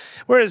wants.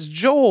 Whereas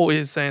Joel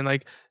is saying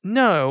like,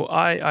 no,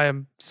 I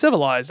am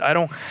civilized. I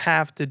don't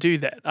have to do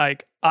that.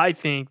 Like, I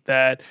think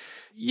that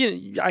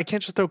I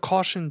can't just throw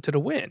caution to the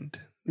wind.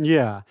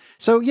 Yeah.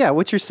 So yeah,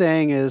 what you're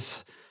saying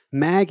is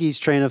Maggie's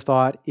train of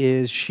thought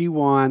is she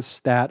wants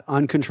that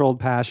uncontrolled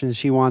passion.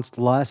 She wants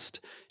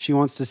lust. She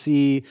wants to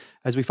see,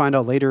 as we find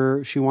out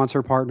later, she wants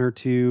her partner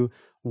to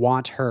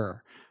want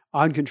her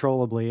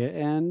uncontrollably.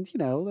 And,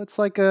 that's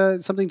like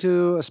something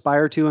to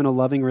aspire to in a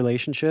loving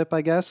relationship,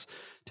 I guess,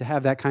 to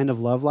have that kind of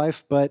love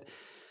life. But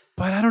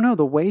I don't know,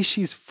 the way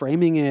she's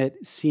framing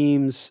it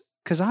seems,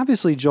 because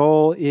obviously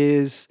Joel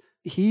is,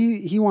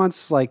 he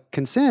wants like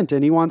consent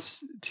and he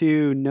wants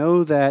to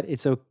know that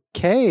it's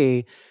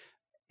okay.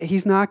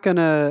 He's not going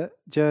to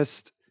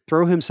just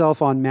throw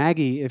himself on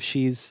Maggie if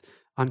she's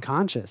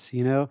unconscious,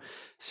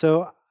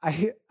 So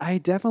I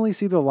definitely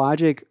see the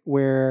logic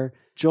where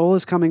Joel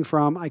is coming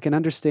from. I can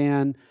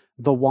understand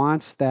the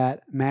wants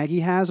that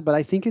Maggie has, but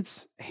I think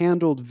it's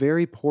handled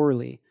very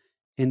poorly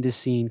in this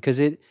scene because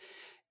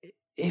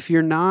if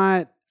you're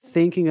not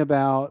thinking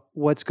about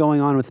what's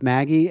going on with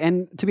Maggie,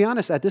 and to be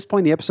honest, at this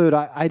point in the episode,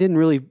 I didn't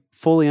really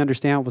fully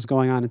understand what was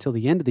going on until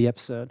the end of the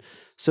episode.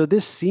 So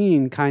this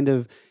scene kind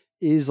of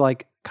is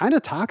like kind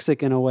of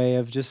toxic in a way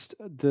of just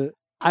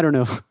I don't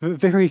know, a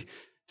very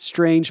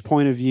strange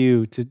point of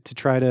view to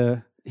try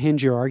to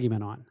hinge your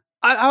argument on.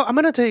 I'm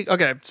going to take, I'm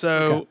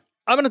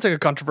going to take a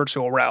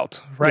controversial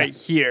route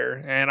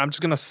here. And I'm just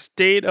going to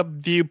state a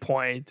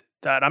viewpoint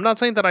that I'm not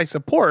saying that I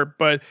support,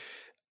 but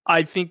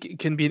I think it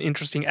can be an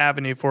interesting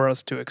avenue for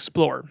us to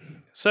explore.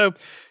 So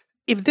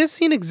if this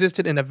scene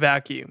existed in a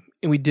vacuum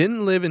and we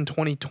didn't live in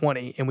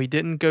 2020 and we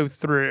didn't go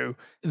through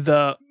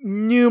the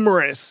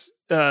numerous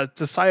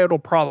societal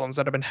problems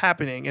that have been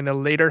happening in the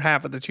later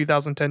half of the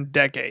 2010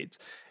 decades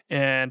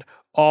and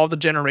all the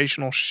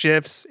generational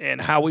shifts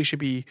and how we should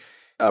be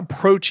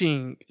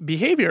approaching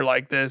behavior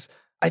like this,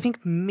 I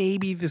think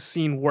maybe this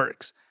scene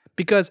works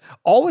because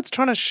all it's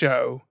trying to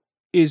show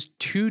is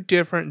two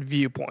different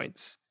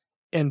viewpoints,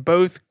 and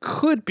both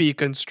could be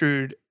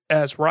construed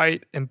as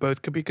right and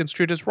both could be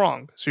construed as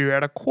wrong. So you're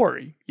at a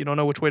quarry. You don't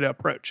know which way to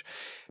approach.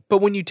 But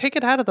when you take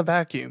it out of the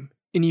vacuum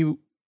and you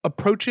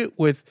approach it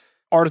with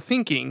our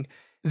thinking,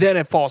 then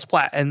it falls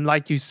flat. And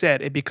like you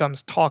said, it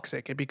becomes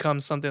toxic. It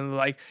becomes something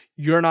like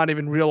you're not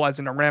even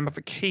realizing the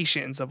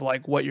ramifications of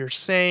like what you're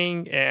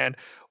saying and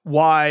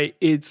why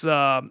it's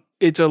a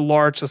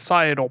large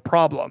societal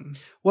problem.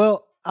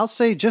 Well, I'll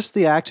say just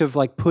the act of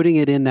like putting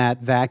it in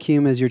that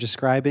vacuum as you're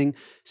describing.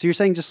 So you're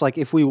saying just like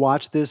if we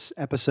watch this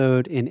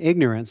episode in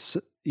ignorance,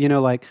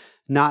 like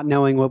not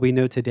knowing what we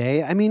know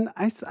today. I mean,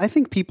 I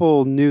think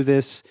people knew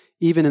this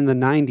even in the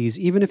 90s,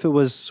 even if it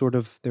was sort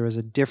of, there was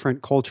a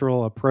different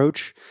cultural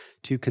approach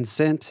to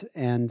consent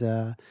and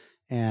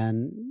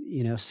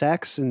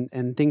sex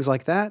and things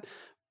like that.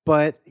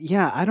 But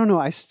yeah, I don't know.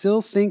 I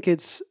still think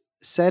it's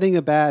setting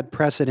a bad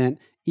precedent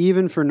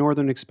even for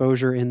Northern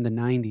Exposure in the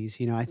 90s.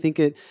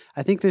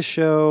 I think this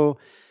show,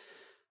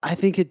 I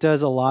think it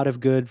does a lot of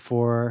good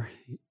for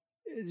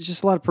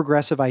just a lot of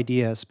progressive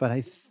ideas, but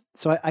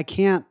I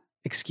can't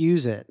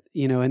excuse it,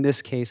 in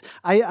this case.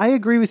 I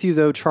agree with you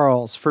though,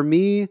 Charles. For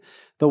me,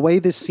 the way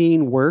this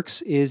scene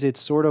works is it's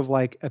sort of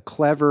like a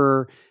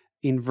clever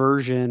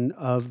inversion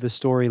of the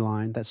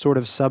storyline that sort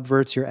of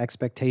subverts your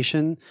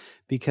expectation,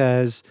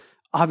 because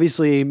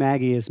obviously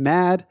Maggie is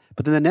mad,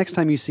 but then the next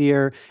time you see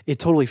her, it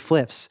totally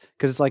flips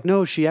because it's like,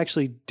 no, she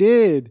actually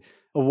did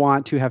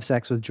want to have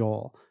sex with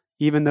Joel,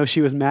 even though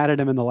she was mad at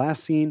him in the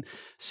last scene.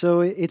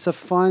 So it's a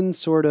fun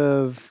sort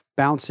of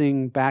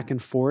bouncing back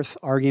and forth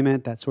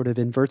argument that sort of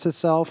inverts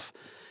itself.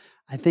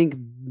 I think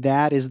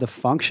that is the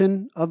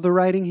function of the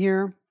writing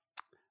here.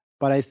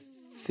 But I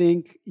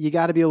think you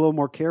got to be a little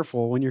more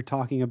careful when you're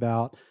talking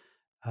about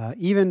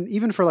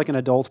even for like an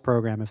adult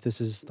program, if this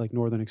is like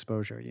Northern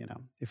Exposure,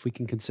 if we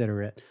can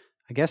consider it.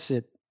 I guess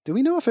do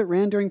we know if it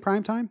ran during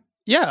prime time?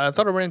 Yeah, I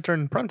thought it ran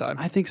during prime time.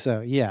 I think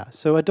so, yeah.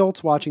 So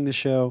adults watching the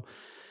show,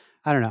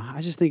 I don't know.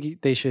 I just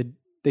think they should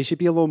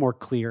be a little more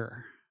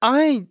clear.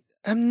 I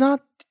am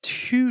not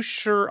too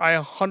sure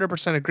I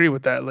 100% agree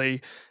with that,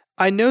 Lee.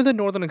 I know that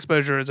Northern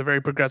Exposure is a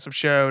very progressive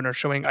show and are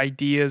showing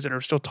ideas that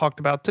are still talked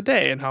about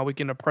today and how we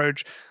can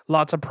approach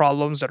lots of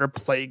problems that are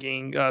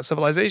plaguing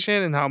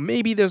civilization and how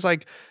maybe there's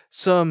like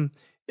some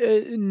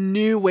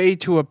new way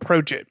to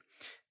approach it.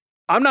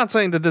 I'm not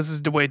saying that this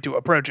is the way to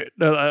approach it,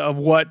 of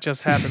what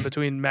just happened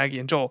between Maggie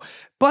and Joel.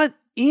 But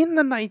in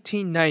the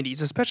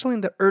 1990s, especially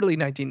in the early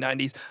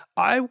 1990s,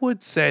 I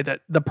would say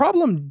that the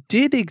problem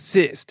did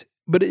exist,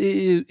 but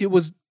it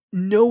was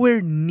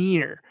nowhere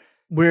near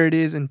where it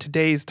is in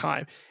today's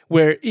time,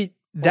 where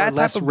that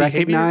less type of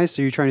recognized.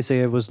 Are you trying to say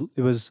it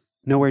was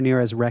nowhere near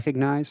as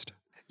recognized?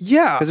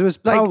 Yeah, because it was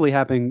probably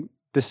happening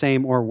the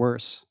same or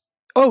worse.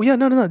 Oh yeah,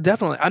 no,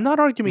 definitely. I'm not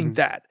arguing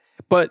that,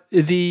 but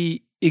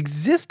the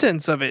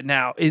existence of it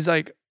now is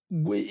like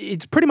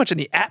it's pretty much in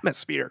the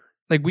atmosphere.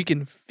 Like we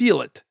can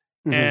feel it,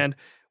 and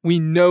we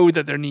know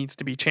that there needs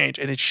to be change,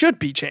 and it should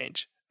be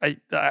change.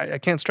 I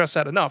can't stress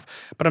that enough.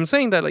 But I'm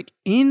saying that like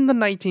in the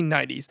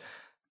 1990s,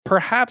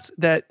 perhaps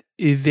that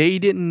they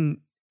didn't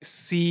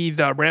see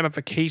the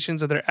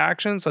ramifications of their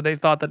actions, so they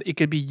thought that it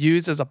could be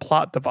used as a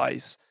plot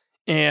device,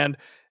 and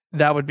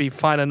that would be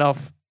fine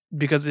enough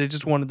because they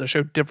just wanted to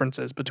show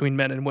differences between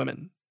men and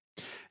women.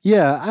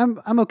 Yeah,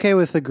 I'm okay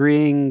with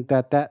agreeing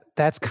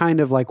that's kind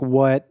of like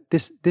what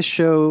this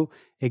show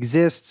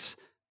exists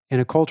in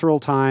a cultural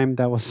time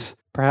that was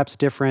perhaps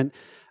different.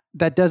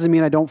 That doesn't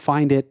mean I don't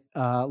find it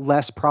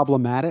less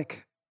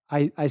problematic.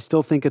 I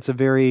still think it's a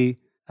very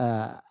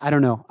I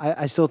don't know.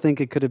 I still think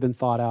it could have been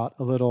thought out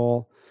a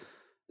little.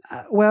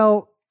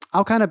 Well,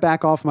 I'll kind of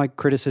back off my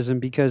criticism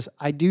because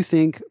I do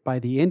think by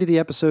the end of the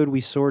episode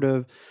we sort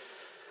of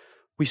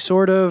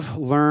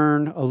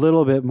learn a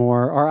little bit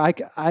more, or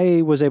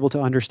I was able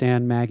to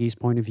understand Maggie's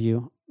point of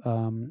view.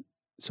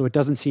 So it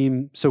doesn't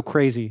seem so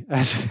crazy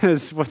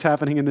as what's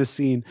happening in this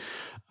scene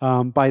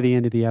by the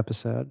end of the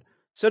episode.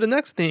 So the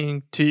next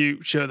thing to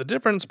show the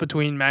difference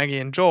between Maggie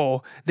and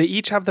Joel, they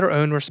each have their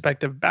own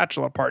respective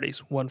bachelor parties,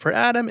 one for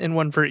Adam and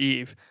one for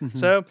Eve.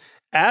 So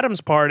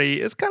Adam's party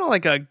is kind of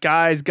like a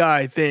guy's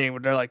guy thing where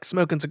they're like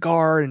smoking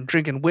cigar and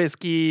drinking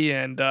whiskey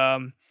and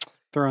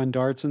throwing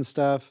darts and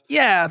stuff.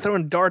 Yeah,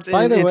 throwing darts.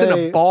 By the way, it's in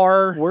a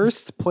bar.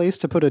 Worst place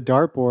to put a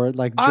dartboard.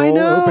 Like Joel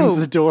opens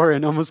the door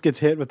and almost gets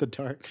hit with a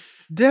dart.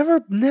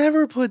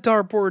 Never put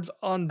dartboards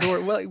on door.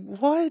 Like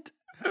what?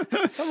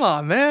 Come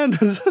on, man.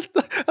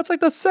 That's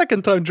like the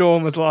second time Joel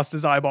almost lost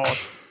his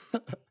eyeballs.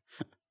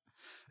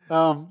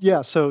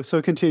 Yeah, so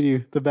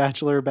continue. The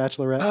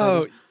bachelorette.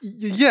 Oh,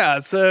 yeah.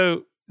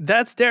 So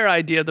that's their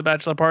idea of the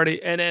bachelor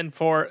party. And then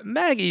for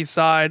Maggie's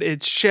side,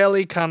 it's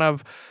Shelley kind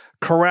of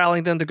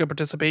corralling them to go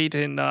participate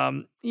in,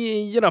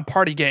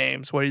 party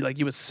games where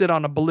you would sit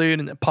on a balloon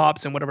and it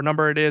pops and whatever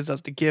number it is,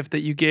 that's the gift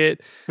that you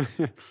get.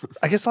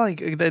 I guess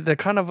like they're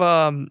kind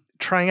of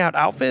trying out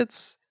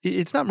outfits.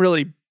 It's not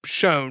really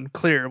shown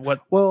clear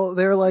what. Well,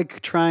 they're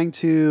like trying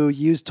to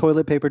use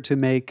toilet paper to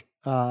make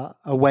a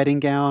wedding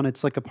gown.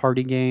 It's like a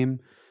party game.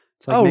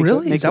 It's like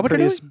really? Make is that the what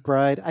prettiest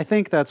bride. I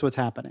think that's what's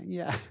happening.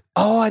 Yeah.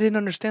 Oh, I didn't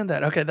understand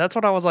that. Okay, that's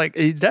what I was like.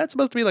 Is that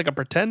supposed to be like a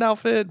pretend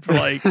outfit for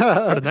like for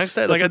the next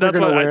day? Like that's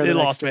what it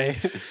lost me.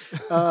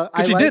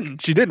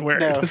 She didn't wear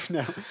it.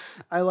 No.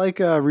 I like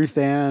Ruth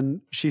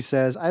Ann. She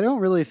says, "I don't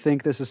really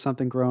think this is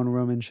something grown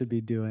women should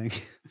be doing,"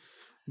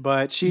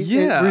 but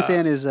Ruth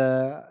Ann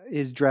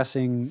is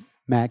dressing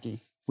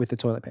Maggie with the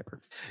toilet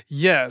paper.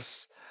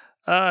 Yes.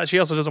 She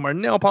also doesn't wear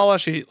nail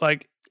polish.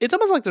 It's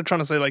almost like they're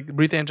trying to say like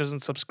Ruth Ann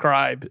doesn't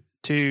subscribe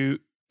to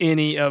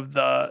any of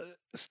the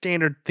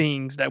standard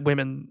things that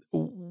women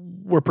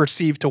were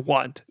perceived to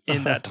want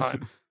in that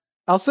time.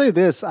 I'll say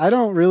this. I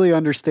don't really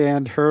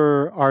understand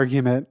her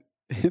argument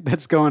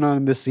that's going on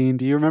in this scene.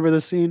 Do you remember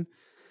this scene?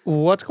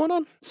 What's going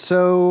on?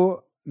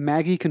 So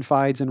Maggie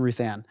confides in Ruth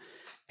Ann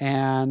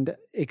and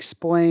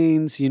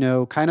explains,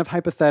 kind of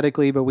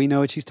hypothetically, but we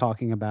know what she's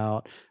talking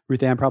about.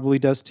 Ruth Ann probably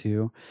does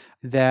too,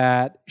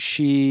 that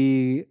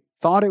she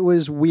thought it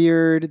was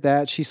weird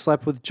that she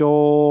slept with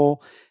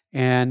Joel,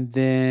 and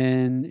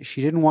then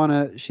she didn't want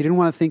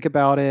to think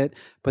about it.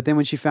 But then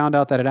when she found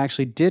out that it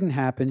actually didn't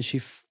happen,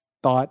 she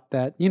thought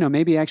that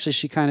maybe actually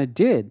she kind of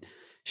did.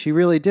 She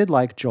really did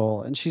like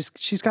Joel, and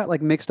she's got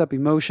like mixed up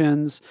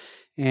emotions.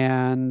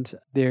 And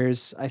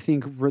there's, I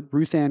think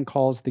Ruth Ann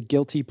calls the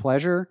guilty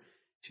pleasure.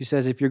 She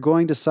says if you're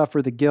going to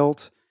suffer the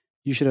guilt,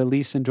 you should at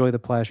least enjoy the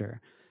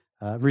pleasure.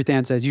 Ruth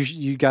Ann says,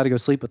 you got to go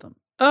sleep with him.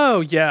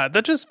 Oh, yeah.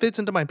 That just fits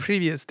into my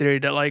previous theory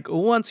that, like,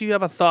 once you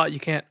have a thought, you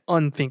can't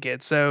unthink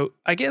it. So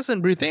I guess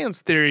in Ruth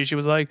Ann's theory, she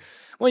was like,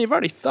 well, you've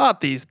already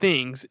thought these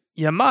things.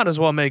 You might as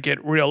well make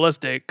it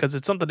realistic because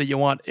it's something that you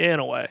want in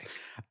a way.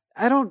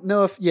 I don't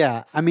know if,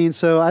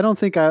 so I don't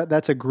think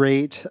that's a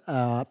great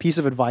piece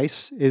of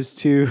advice is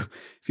to,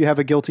 if you have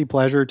a guilty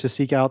pleasure, to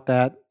seek out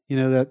that,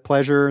 that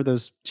pleasure,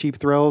 those cheap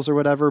thrills or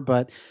whatever.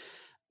 But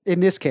in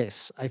this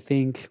case, I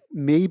think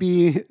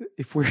maybe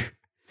if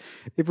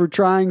we're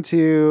trying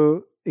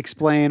to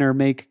explain or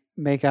make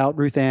out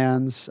Ruth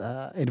Ann's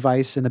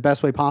advice in the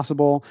best way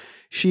possible,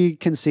 she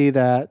can see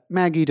that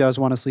Maggie does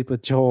want to sleep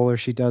with Joel, or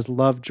she does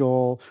love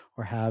Joel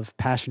or have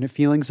passionate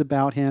feelings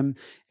about him.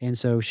 And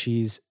so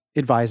she's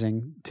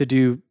advising to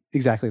do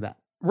exactly that.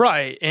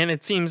 Right. And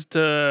it seems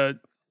to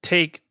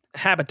take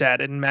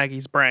habitat in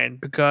Maggie's brain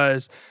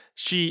because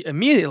she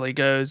immediately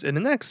goes in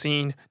the next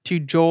scene to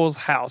Joel's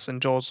house.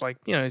 And Joel's like,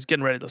 he's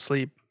getting ready to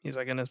sleep. He's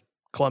like in his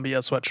Columbia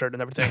sweatshirt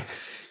and everything.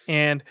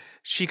 And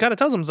she kind of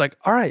tells him, it's like,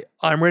 all right,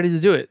 I'm ready to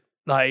do it.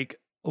 Like,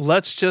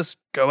 let's just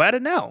go at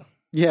it now.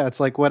 Yeah, it's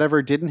like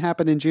whatever didn't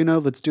happen in Juneau,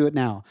 let's do it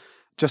now.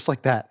 Just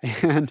like that.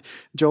 And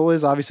Joel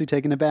is obviously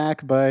taken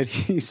aback, but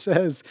he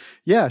says,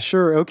 yeah,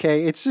 sure,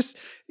 okay. It's just,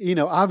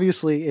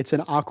 obviously it's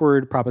an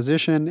awkward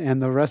proposition,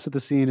 and the rest of the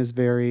scene is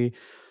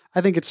I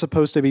think it's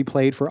supposed to be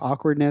played for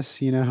awkwardness.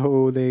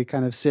 They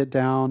kind of sit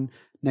down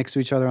next to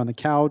each other on the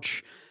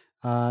couch.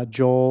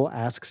 Joel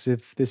asks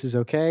if this is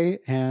okay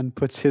and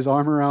puts his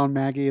arm around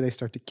Maggie. They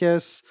start to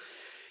kiss.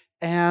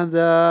 And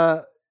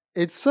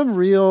it's some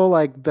real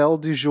like Belle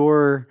du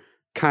jour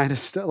kind of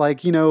stuff.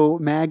 Like,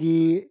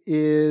 Maggie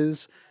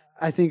is,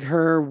 I think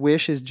her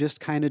wish is just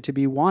kind of to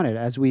be wanted,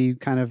 as we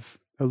kind of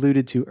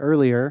alluded to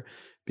earlier,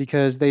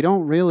 because they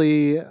don't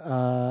really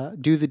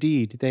do the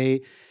deed.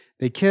 They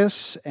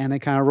kiss and they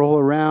kind of roll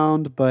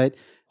around, but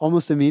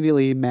almost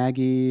immediately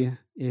Maggie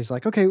is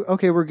like, okay,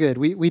 we're good.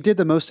 We did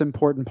the most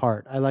important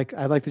part. I like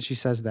that she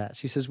says that.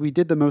 She says, we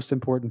did the most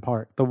important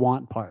part, the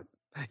want part.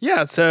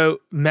 Yeah, so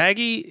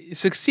Maggie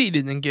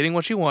succeeded in getting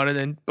what she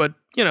wanted, but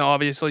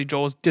obviously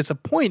Joel's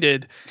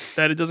disappointed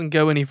that it doesn't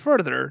go any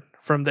further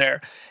from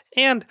there.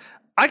 And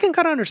I can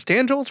kind of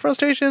understand Joel's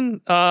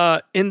frustration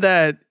in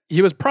that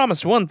he was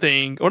promised one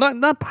thing, or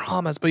not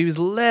promised, but he was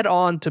led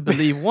on to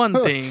believe one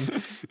thing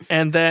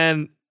and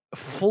then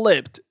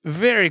flipped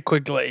very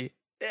quickly.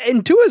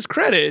 And to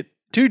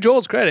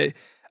Joel's credit,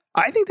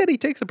 I think that he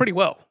takes it pretty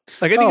well.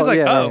 Like, I think he's like,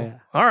 yeah.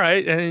 All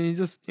right. And he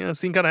just,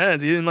 scene kind of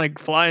ends. He didn't like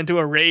fly into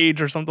a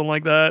rage or something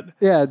like that.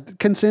 Yeah.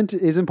 Consent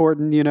is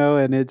important,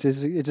 and it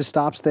just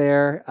stops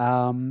there.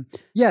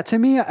 To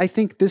me, I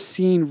think this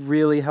scene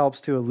really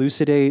helps to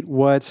elucidate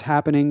what's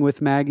happening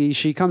with Maggie.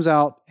 She comes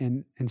out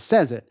and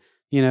says it.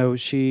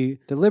 She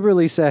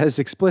deliberately says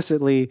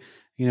explicitly,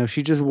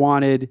 she just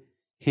wanted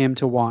him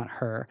to want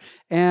her.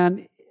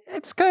 And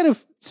it's kind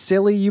of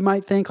silly, you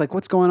might think, like,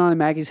 what's going on in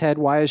Maggie's head?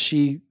 Why is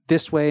she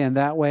this way and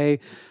that way?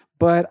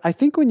 But I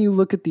think when you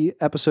look at the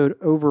episode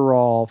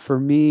overall, for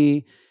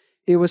me,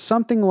 it was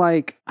something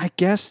like, I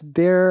guess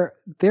their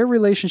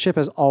relationship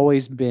has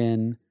always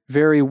been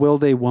very will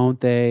they,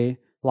 won't they,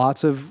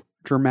 lots of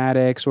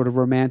dramatic sort of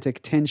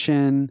romantic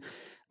tension.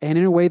 And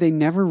in a way, they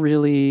never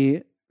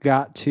really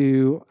got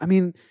to,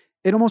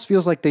 it almost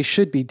feels like they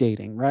should be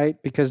dating,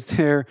 right? Because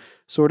they're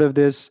sort of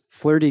this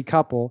flirty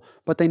couple,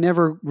 but they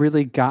never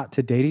really got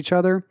to date each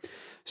other.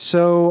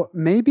 So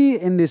maybe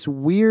in this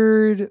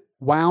weird,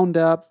 wound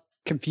up,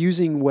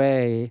 confusing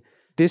way,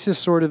 this is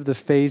sort of the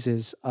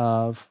phases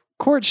of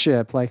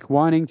courtship, like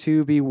wanting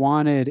to be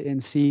wanted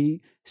and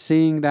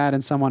seeing that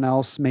in someone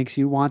else makes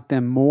you want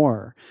them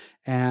more.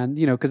 And,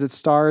 because it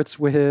starts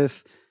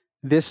with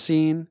this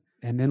scene.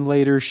 And then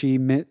later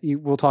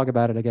we'll talk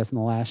about it, I guess, in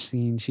the last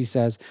scene. She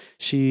says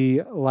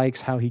she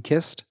likes how he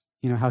kissed,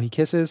 how he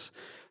kisses.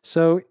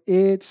 So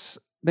they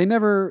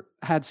never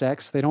had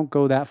sex. They don't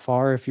go that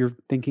far if you're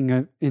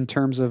thinking in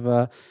terms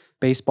of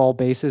baseball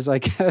bases, I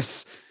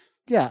guess.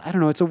 Yeah, I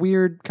don't know. It's a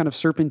weird kind of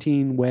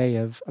serpentine way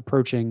of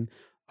approaching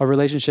a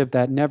relationship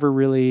that never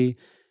really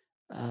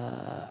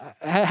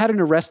had an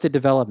arrested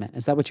development.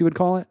 Is that what you would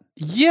call it?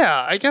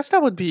 Yeah, I guess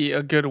that would be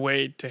a good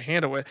way to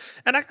handle it.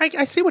 And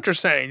I see what you're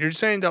saying. You're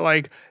saying that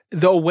like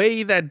the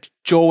way that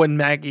Joel and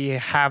Maggie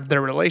have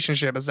their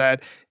relationship is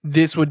that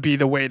this would be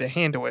the way to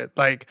handle it.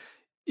 Like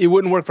it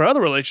wouldn't work for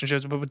other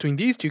relationships, but between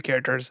these two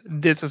characters,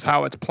 this is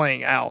how it's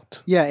playing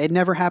out. Yeah, it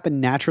never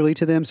happened naturally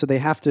to them, so they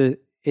have to.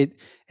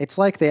 It's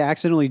like they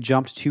accidentally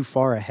jumped too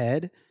far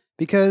ahead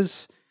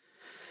because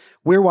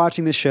we're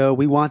watching the show.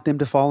 We want them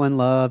to fall in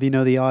love.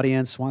 The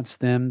audience wants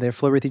them. They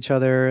flirt with each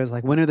other. It's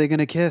like, when are they going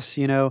to kiss?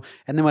 And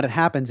then when it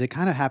happens, it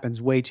kind of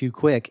happens way too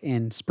quick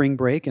in Spring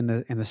Break in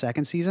the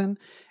second season.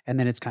 And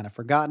then it's kind of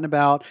forgotten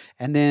about.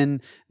 And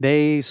then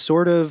they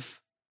sort of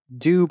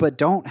do, but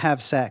don't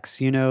have sex,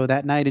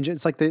 that night. And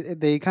it's like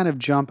they kind of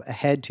jump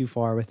ahead too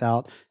far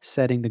without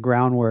setting the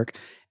groundwork.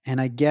 And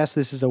I guess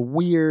this is a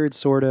weird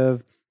sort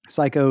of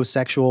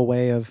psychosexual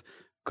way of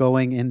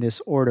going in this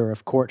order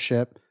of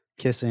courtship,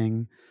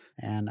 kissing,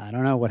 And I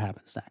don't know what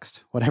happens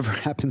next. Whatever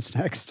happens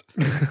next.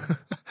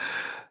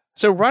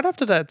 So right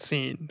after that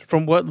scene,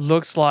 from what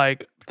looks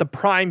like the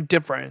prime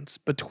difference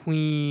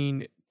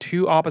between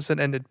two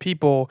opposite-ended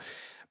people,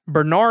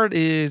 Bernard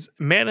is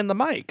manning the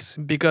mics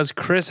because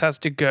Chris has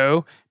to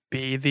go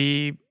be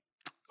the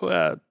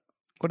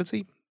what is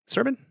he?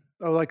 Sermon?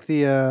 Oh, like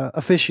the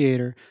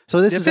officiator.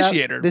 So this The is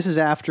officiator. This is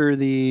after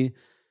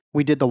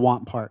we did the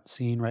want part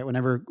scene, right?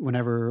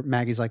 Whenever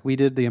Maggie's like, we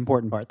did the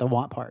important part, the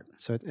want part.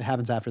 So it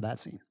happens after that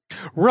scene.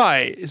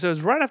 Right. So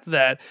it's right after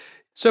that.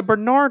 So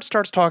Bernard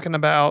starts talking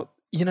about,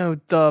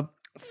 the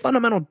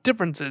fundamental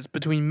differences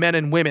between men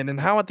and women and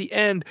how at the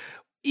end,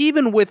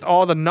 even with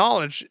all the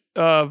knowledge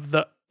of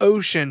the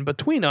ocean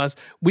between us,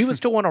 we would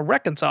still want to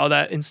reconcile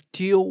that and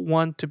still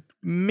want to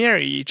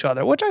marry each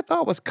other, which I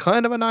thought was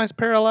kind of a nice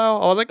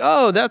parallel. I was like,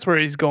 oh, that's where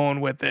he's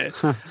going with it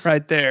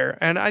right there.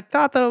 And I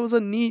thought that it was a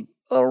neat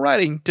little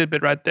writing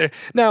tidbit right there.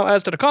 Now,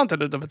 as to the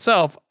content of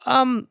itself,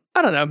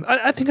 I don't know.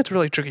 I think it's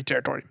really tricky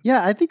territory.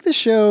 Yeah, I think the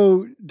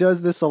show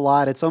does this a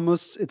lot. It's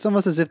almost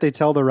as if they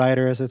tell the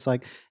writers, it's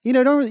like, you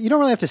don't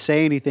really have to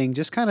say anything,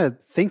 just kind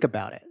of think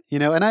about it,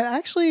 And I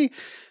actually,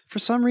 for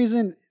some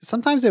reason,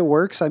 sometimes it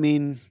works. I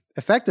mean,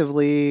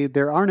 effectively,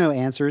 there are no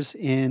answers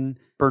in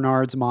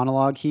Bernard's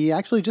monologue. He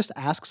actually just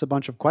asks a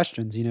bunch of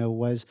questions.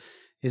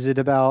 Is it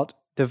about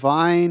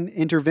divine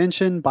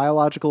intervention,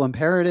 biological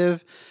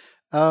imperative?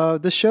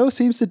 The show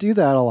seems to do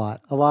that a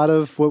lot. A lot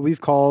of what we've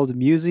called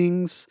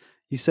musings.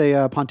 You say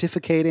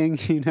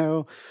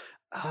pontificating.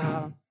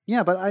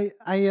 Yeah, but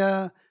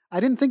I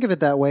didn't think of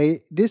it that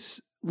way. This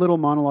little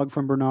monologue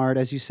from Bernard,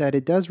 as you said,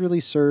 it does really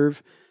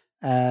serve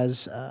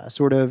as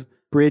sort of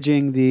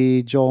bridging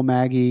the Joel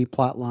Maggie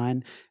plot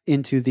line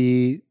into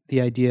the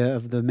idea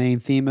of the main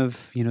theme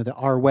of,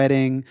 our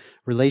wedding,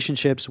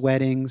 relationships,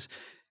 weddings.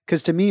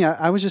 Because to me,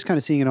 I was just kind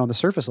of seeing it on the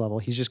surface level.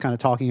 He's just kind of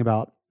talking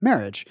about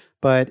marriage,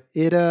 but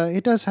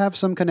it does have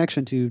some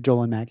connection to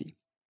Joel and Maggie.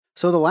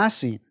 So the last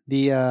scene,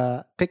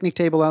 the picnic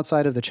table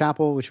outside of the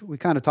chapel, which we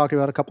kind of talked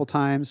about a couple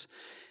times.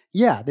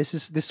 Yeah,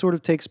 this sort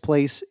of takes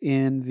place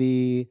in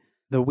the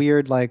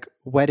weird like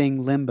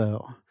wedding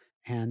limbo,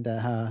 and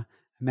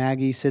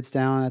Maggie sits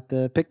down at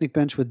the picnic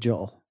bench with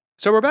Joel.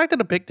 So we're back to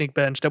the picnic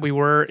bench that we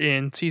were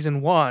in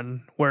season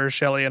 1, where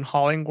Shelley and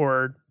Holling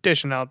were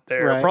dishing out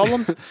their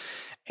problems.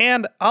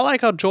 And I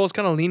like how Joel's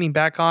kind of leaning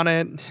back on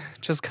it,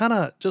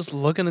 just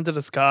looking into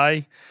the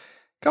sky.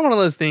 Kind of one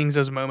of those things,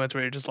 those moments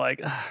where you're just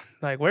like,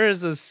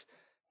 where's this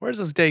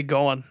day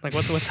going? Like,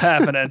 what's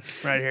happening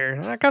right here?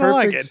 And I kind of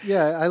like it.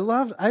 Yeah,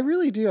 I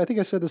really do. I think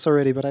I said this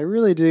already, but I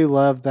really do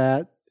love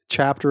that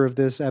chapter of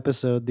this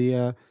episode,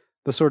 the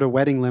sort of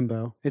wedding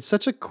limbo. It's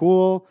such a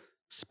cool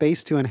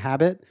space to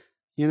inhabit.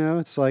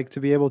 It's like to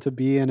be able to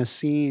be in a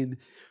scene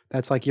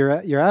that's like you're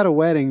at a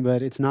wedding,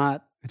 but it's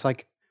not. It's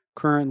like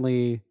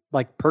currently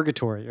like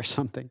purgatory or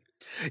something.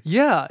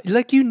 Yeah,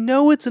 like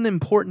it's an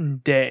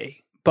important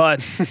day,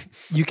 but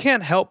you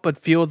can't help but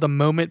feel the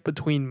moment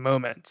between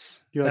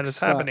moments that is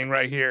happening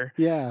right here.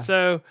 Yeah.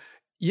 So,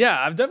 yeah,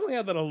 I've definitely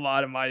had that a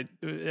lot in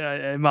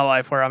my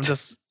life where I'm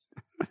just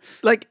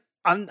like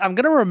I'm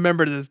gonna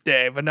remember this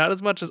day, but not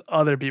as much as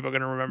other people are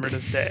gonna remember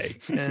this day,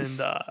 and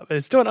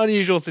it's still an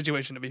unusual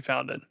situation to be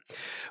found in.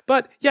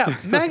 But yeah,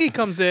 Maggie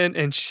comes in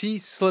and she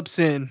slips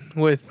in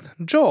with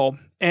Joel,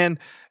 and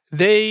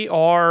they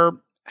are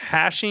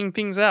hashing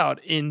things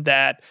out in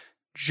that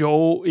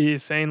Joel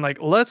is saying like,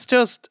 let's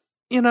just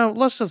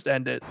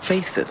end it.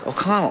 Face it,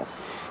 O'Connell.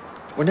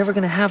 We're never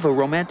going to have a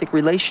romantic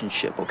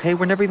relationship, okay?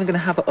 We're never even going to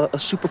have a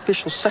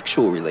superficial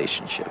sexual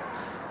relationship.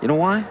 You know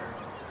why?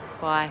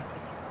 Why?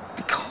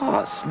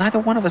 Because neither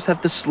one of us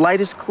have the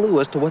slightest clue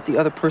as to what the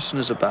other person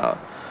is about.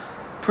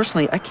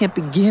 Personally, I can't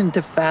begin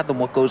to fathom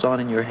what goes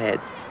on in your head.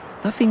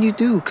 Nothing you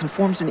do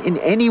conforms in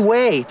any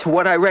way to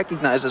what I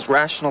recognize as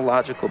rational,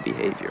 logical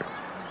behavior.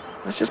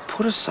 Let's just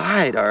put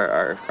aside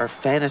our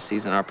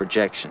fantasies and our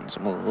projections,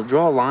 and we'll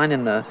draw a line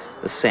in the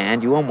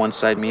sand, you on one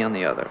side, me on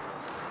the other.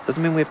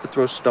 Doesn't mean we have to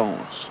throw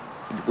stones.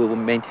 We'll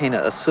maintain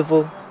a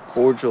civil,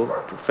 cordial,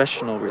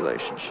 professional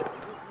relationship.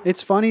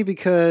 It's funny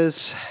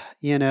because,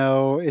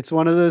 it's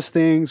one of those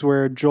things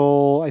where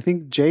Joel, I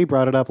think Jay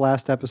brought it up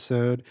last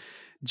episode,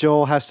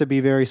 Joel has to be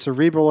very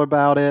cerebral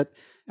about it,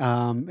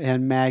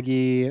 and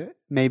Maggie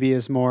maybe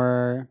is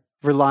more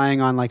relying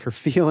on like her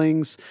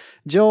feelings.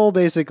 Joel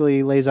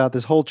basically lays out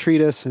this whole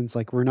treatise, and it's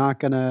like, we're not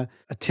going to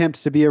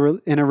attempt to be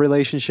in a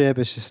relationship.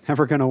 It's just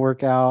never going to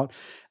work out.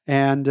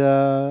 And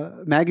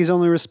Maggie's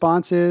only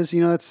response is,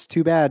 that's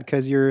too bad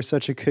because you're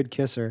such a good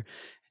kisser.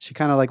 She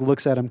kind of like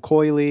looks at him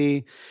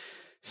coyly.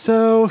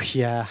 So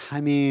yeah, I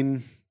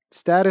mean,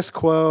 status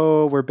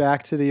quo, we're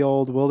back to the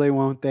old will they,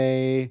 won't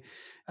they.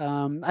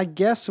 I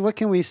guess, what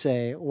can we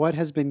say? What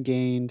has been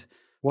gained?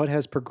 What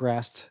has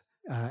progressed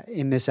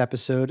in this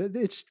episode?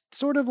 It's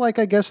sort of like,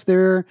 I guess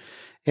they're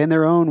in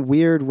their own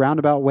weird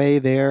roundabout way,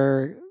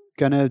 they're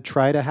going to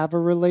try to have a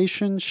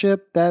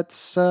relationship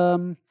that's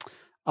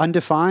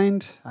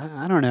undefined.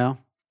 I don't know.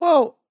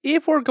 Well,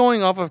 if we're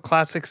going off of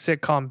classic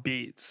sitcom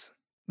beats,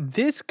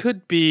 this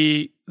could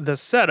be the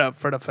setup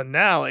for the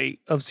finale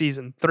of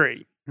season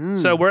 3.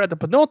 So we're at the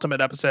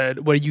penultimate episode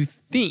where you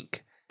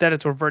think that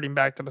it's reverting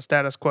back to the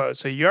status quo.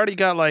 So you already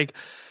got like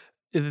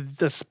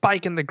the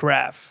spike in the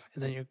graph,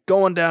 and then you're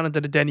going down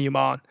into the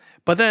denouement.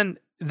 But then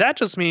that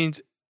just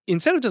means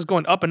instead of just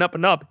going up and up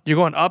and up, you're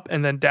going up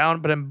and then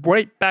down, but then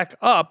right back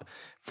up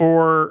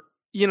for,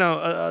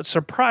 a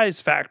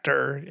surprise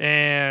factor.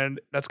 And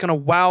that's going to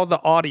wow the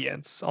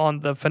audience on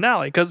the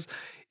finale. Because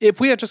if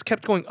we had just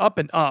kept going up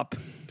and up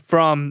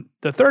from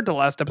the third to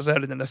last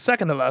episode and then the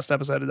second to last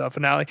episode of the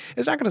finale,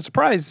 it's not going to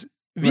surprise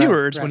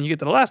viewers when you get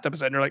to the last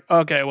episode and you're like,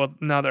 okay, well,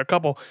 now they're a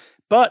couple.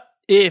 But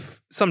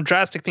if some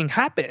drastic thing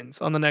happens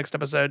on the next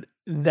episode,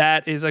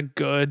 that is a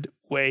good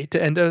way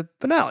to end a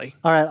finale.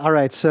 All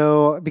right.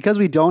 So because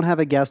we don't have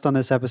a guest on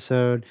this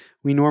episode,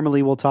 we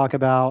normally will talk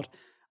about,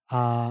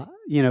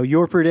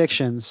 your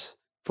predictions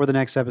for the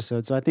next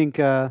episode. So I think,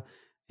 I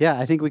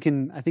think we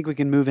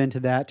can move into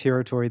that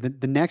territory.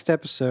 The next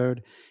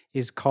episode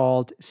is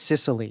called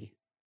Sicily,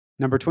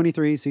 number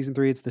 23, season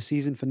 3. It's the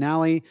season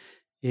finale.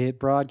 It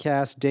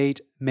broadcast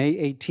date May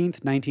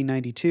 18th,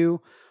 1992.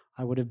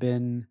 I would have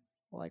been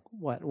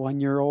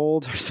 1 year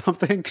old or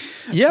something.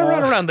 Yeah,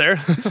 right around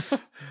there.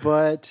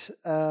 But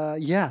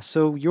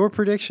so your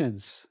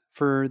predictions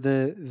for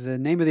the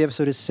name of the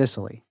episode is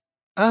Sicily.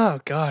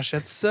 Oh gosh,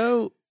 that's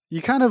so...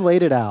 You kind of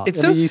laid it out.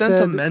 It's so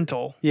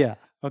sentimental. Yeah,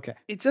 okay.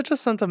 It's such a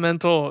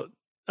sentimental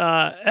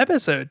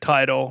episode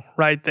title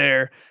right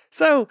there.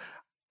 So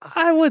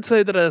I would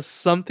say that it has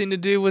something to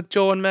do with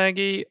Joel and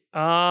Maggie.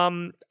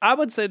 I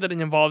would say that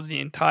it involves the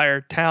entire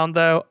town,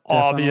 though,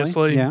 Definitely.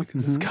 obviously,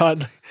 because it's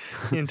got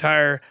the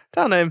entire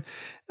town name.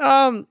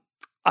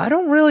 I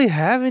don't really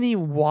have any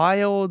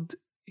wild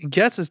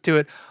guesses to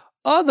it,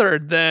 other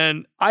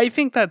than I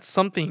think that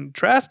something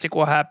drastic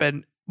will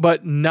happen,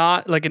 but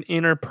not like an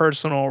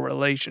interpersonal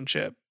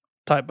relationship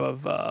type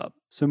of...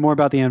 So more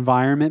about the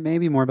environment,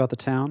 maybe more about the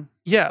town?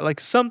 Yeah, like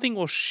something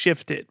will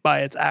shift it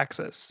by its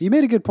axis. You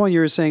made a good point.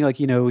 You were saying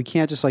we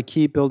can't just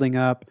keep building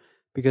up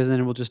because then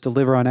it will just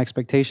deliver on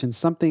expectations.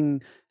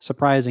 Something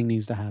surprising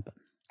needs to happen.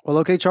 Well,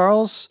 okay,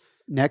 Charles,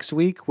 next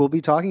week we'll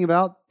be talking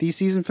about the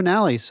season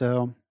finale.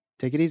 So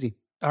take it easy.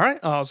 All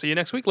right. I'll see you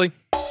next week, Lee.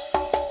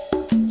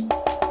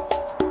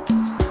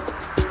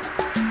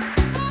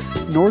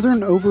 Northern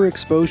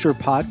Overexposure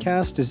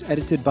Podcast is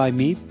edited by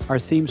me. Our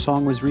theme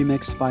song was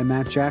remixed by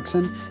Matt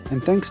Jackson.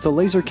 And thanks to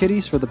Laser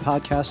Kitties for the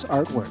podcast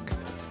artwork.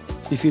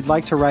 If you'd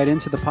like to write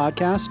into the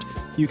podcast,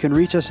 you can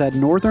reach us at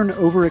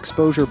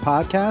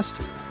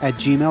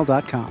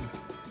northernoverexposurepodcast@gmail.com.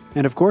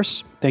 And of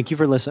course, thank you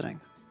for listening.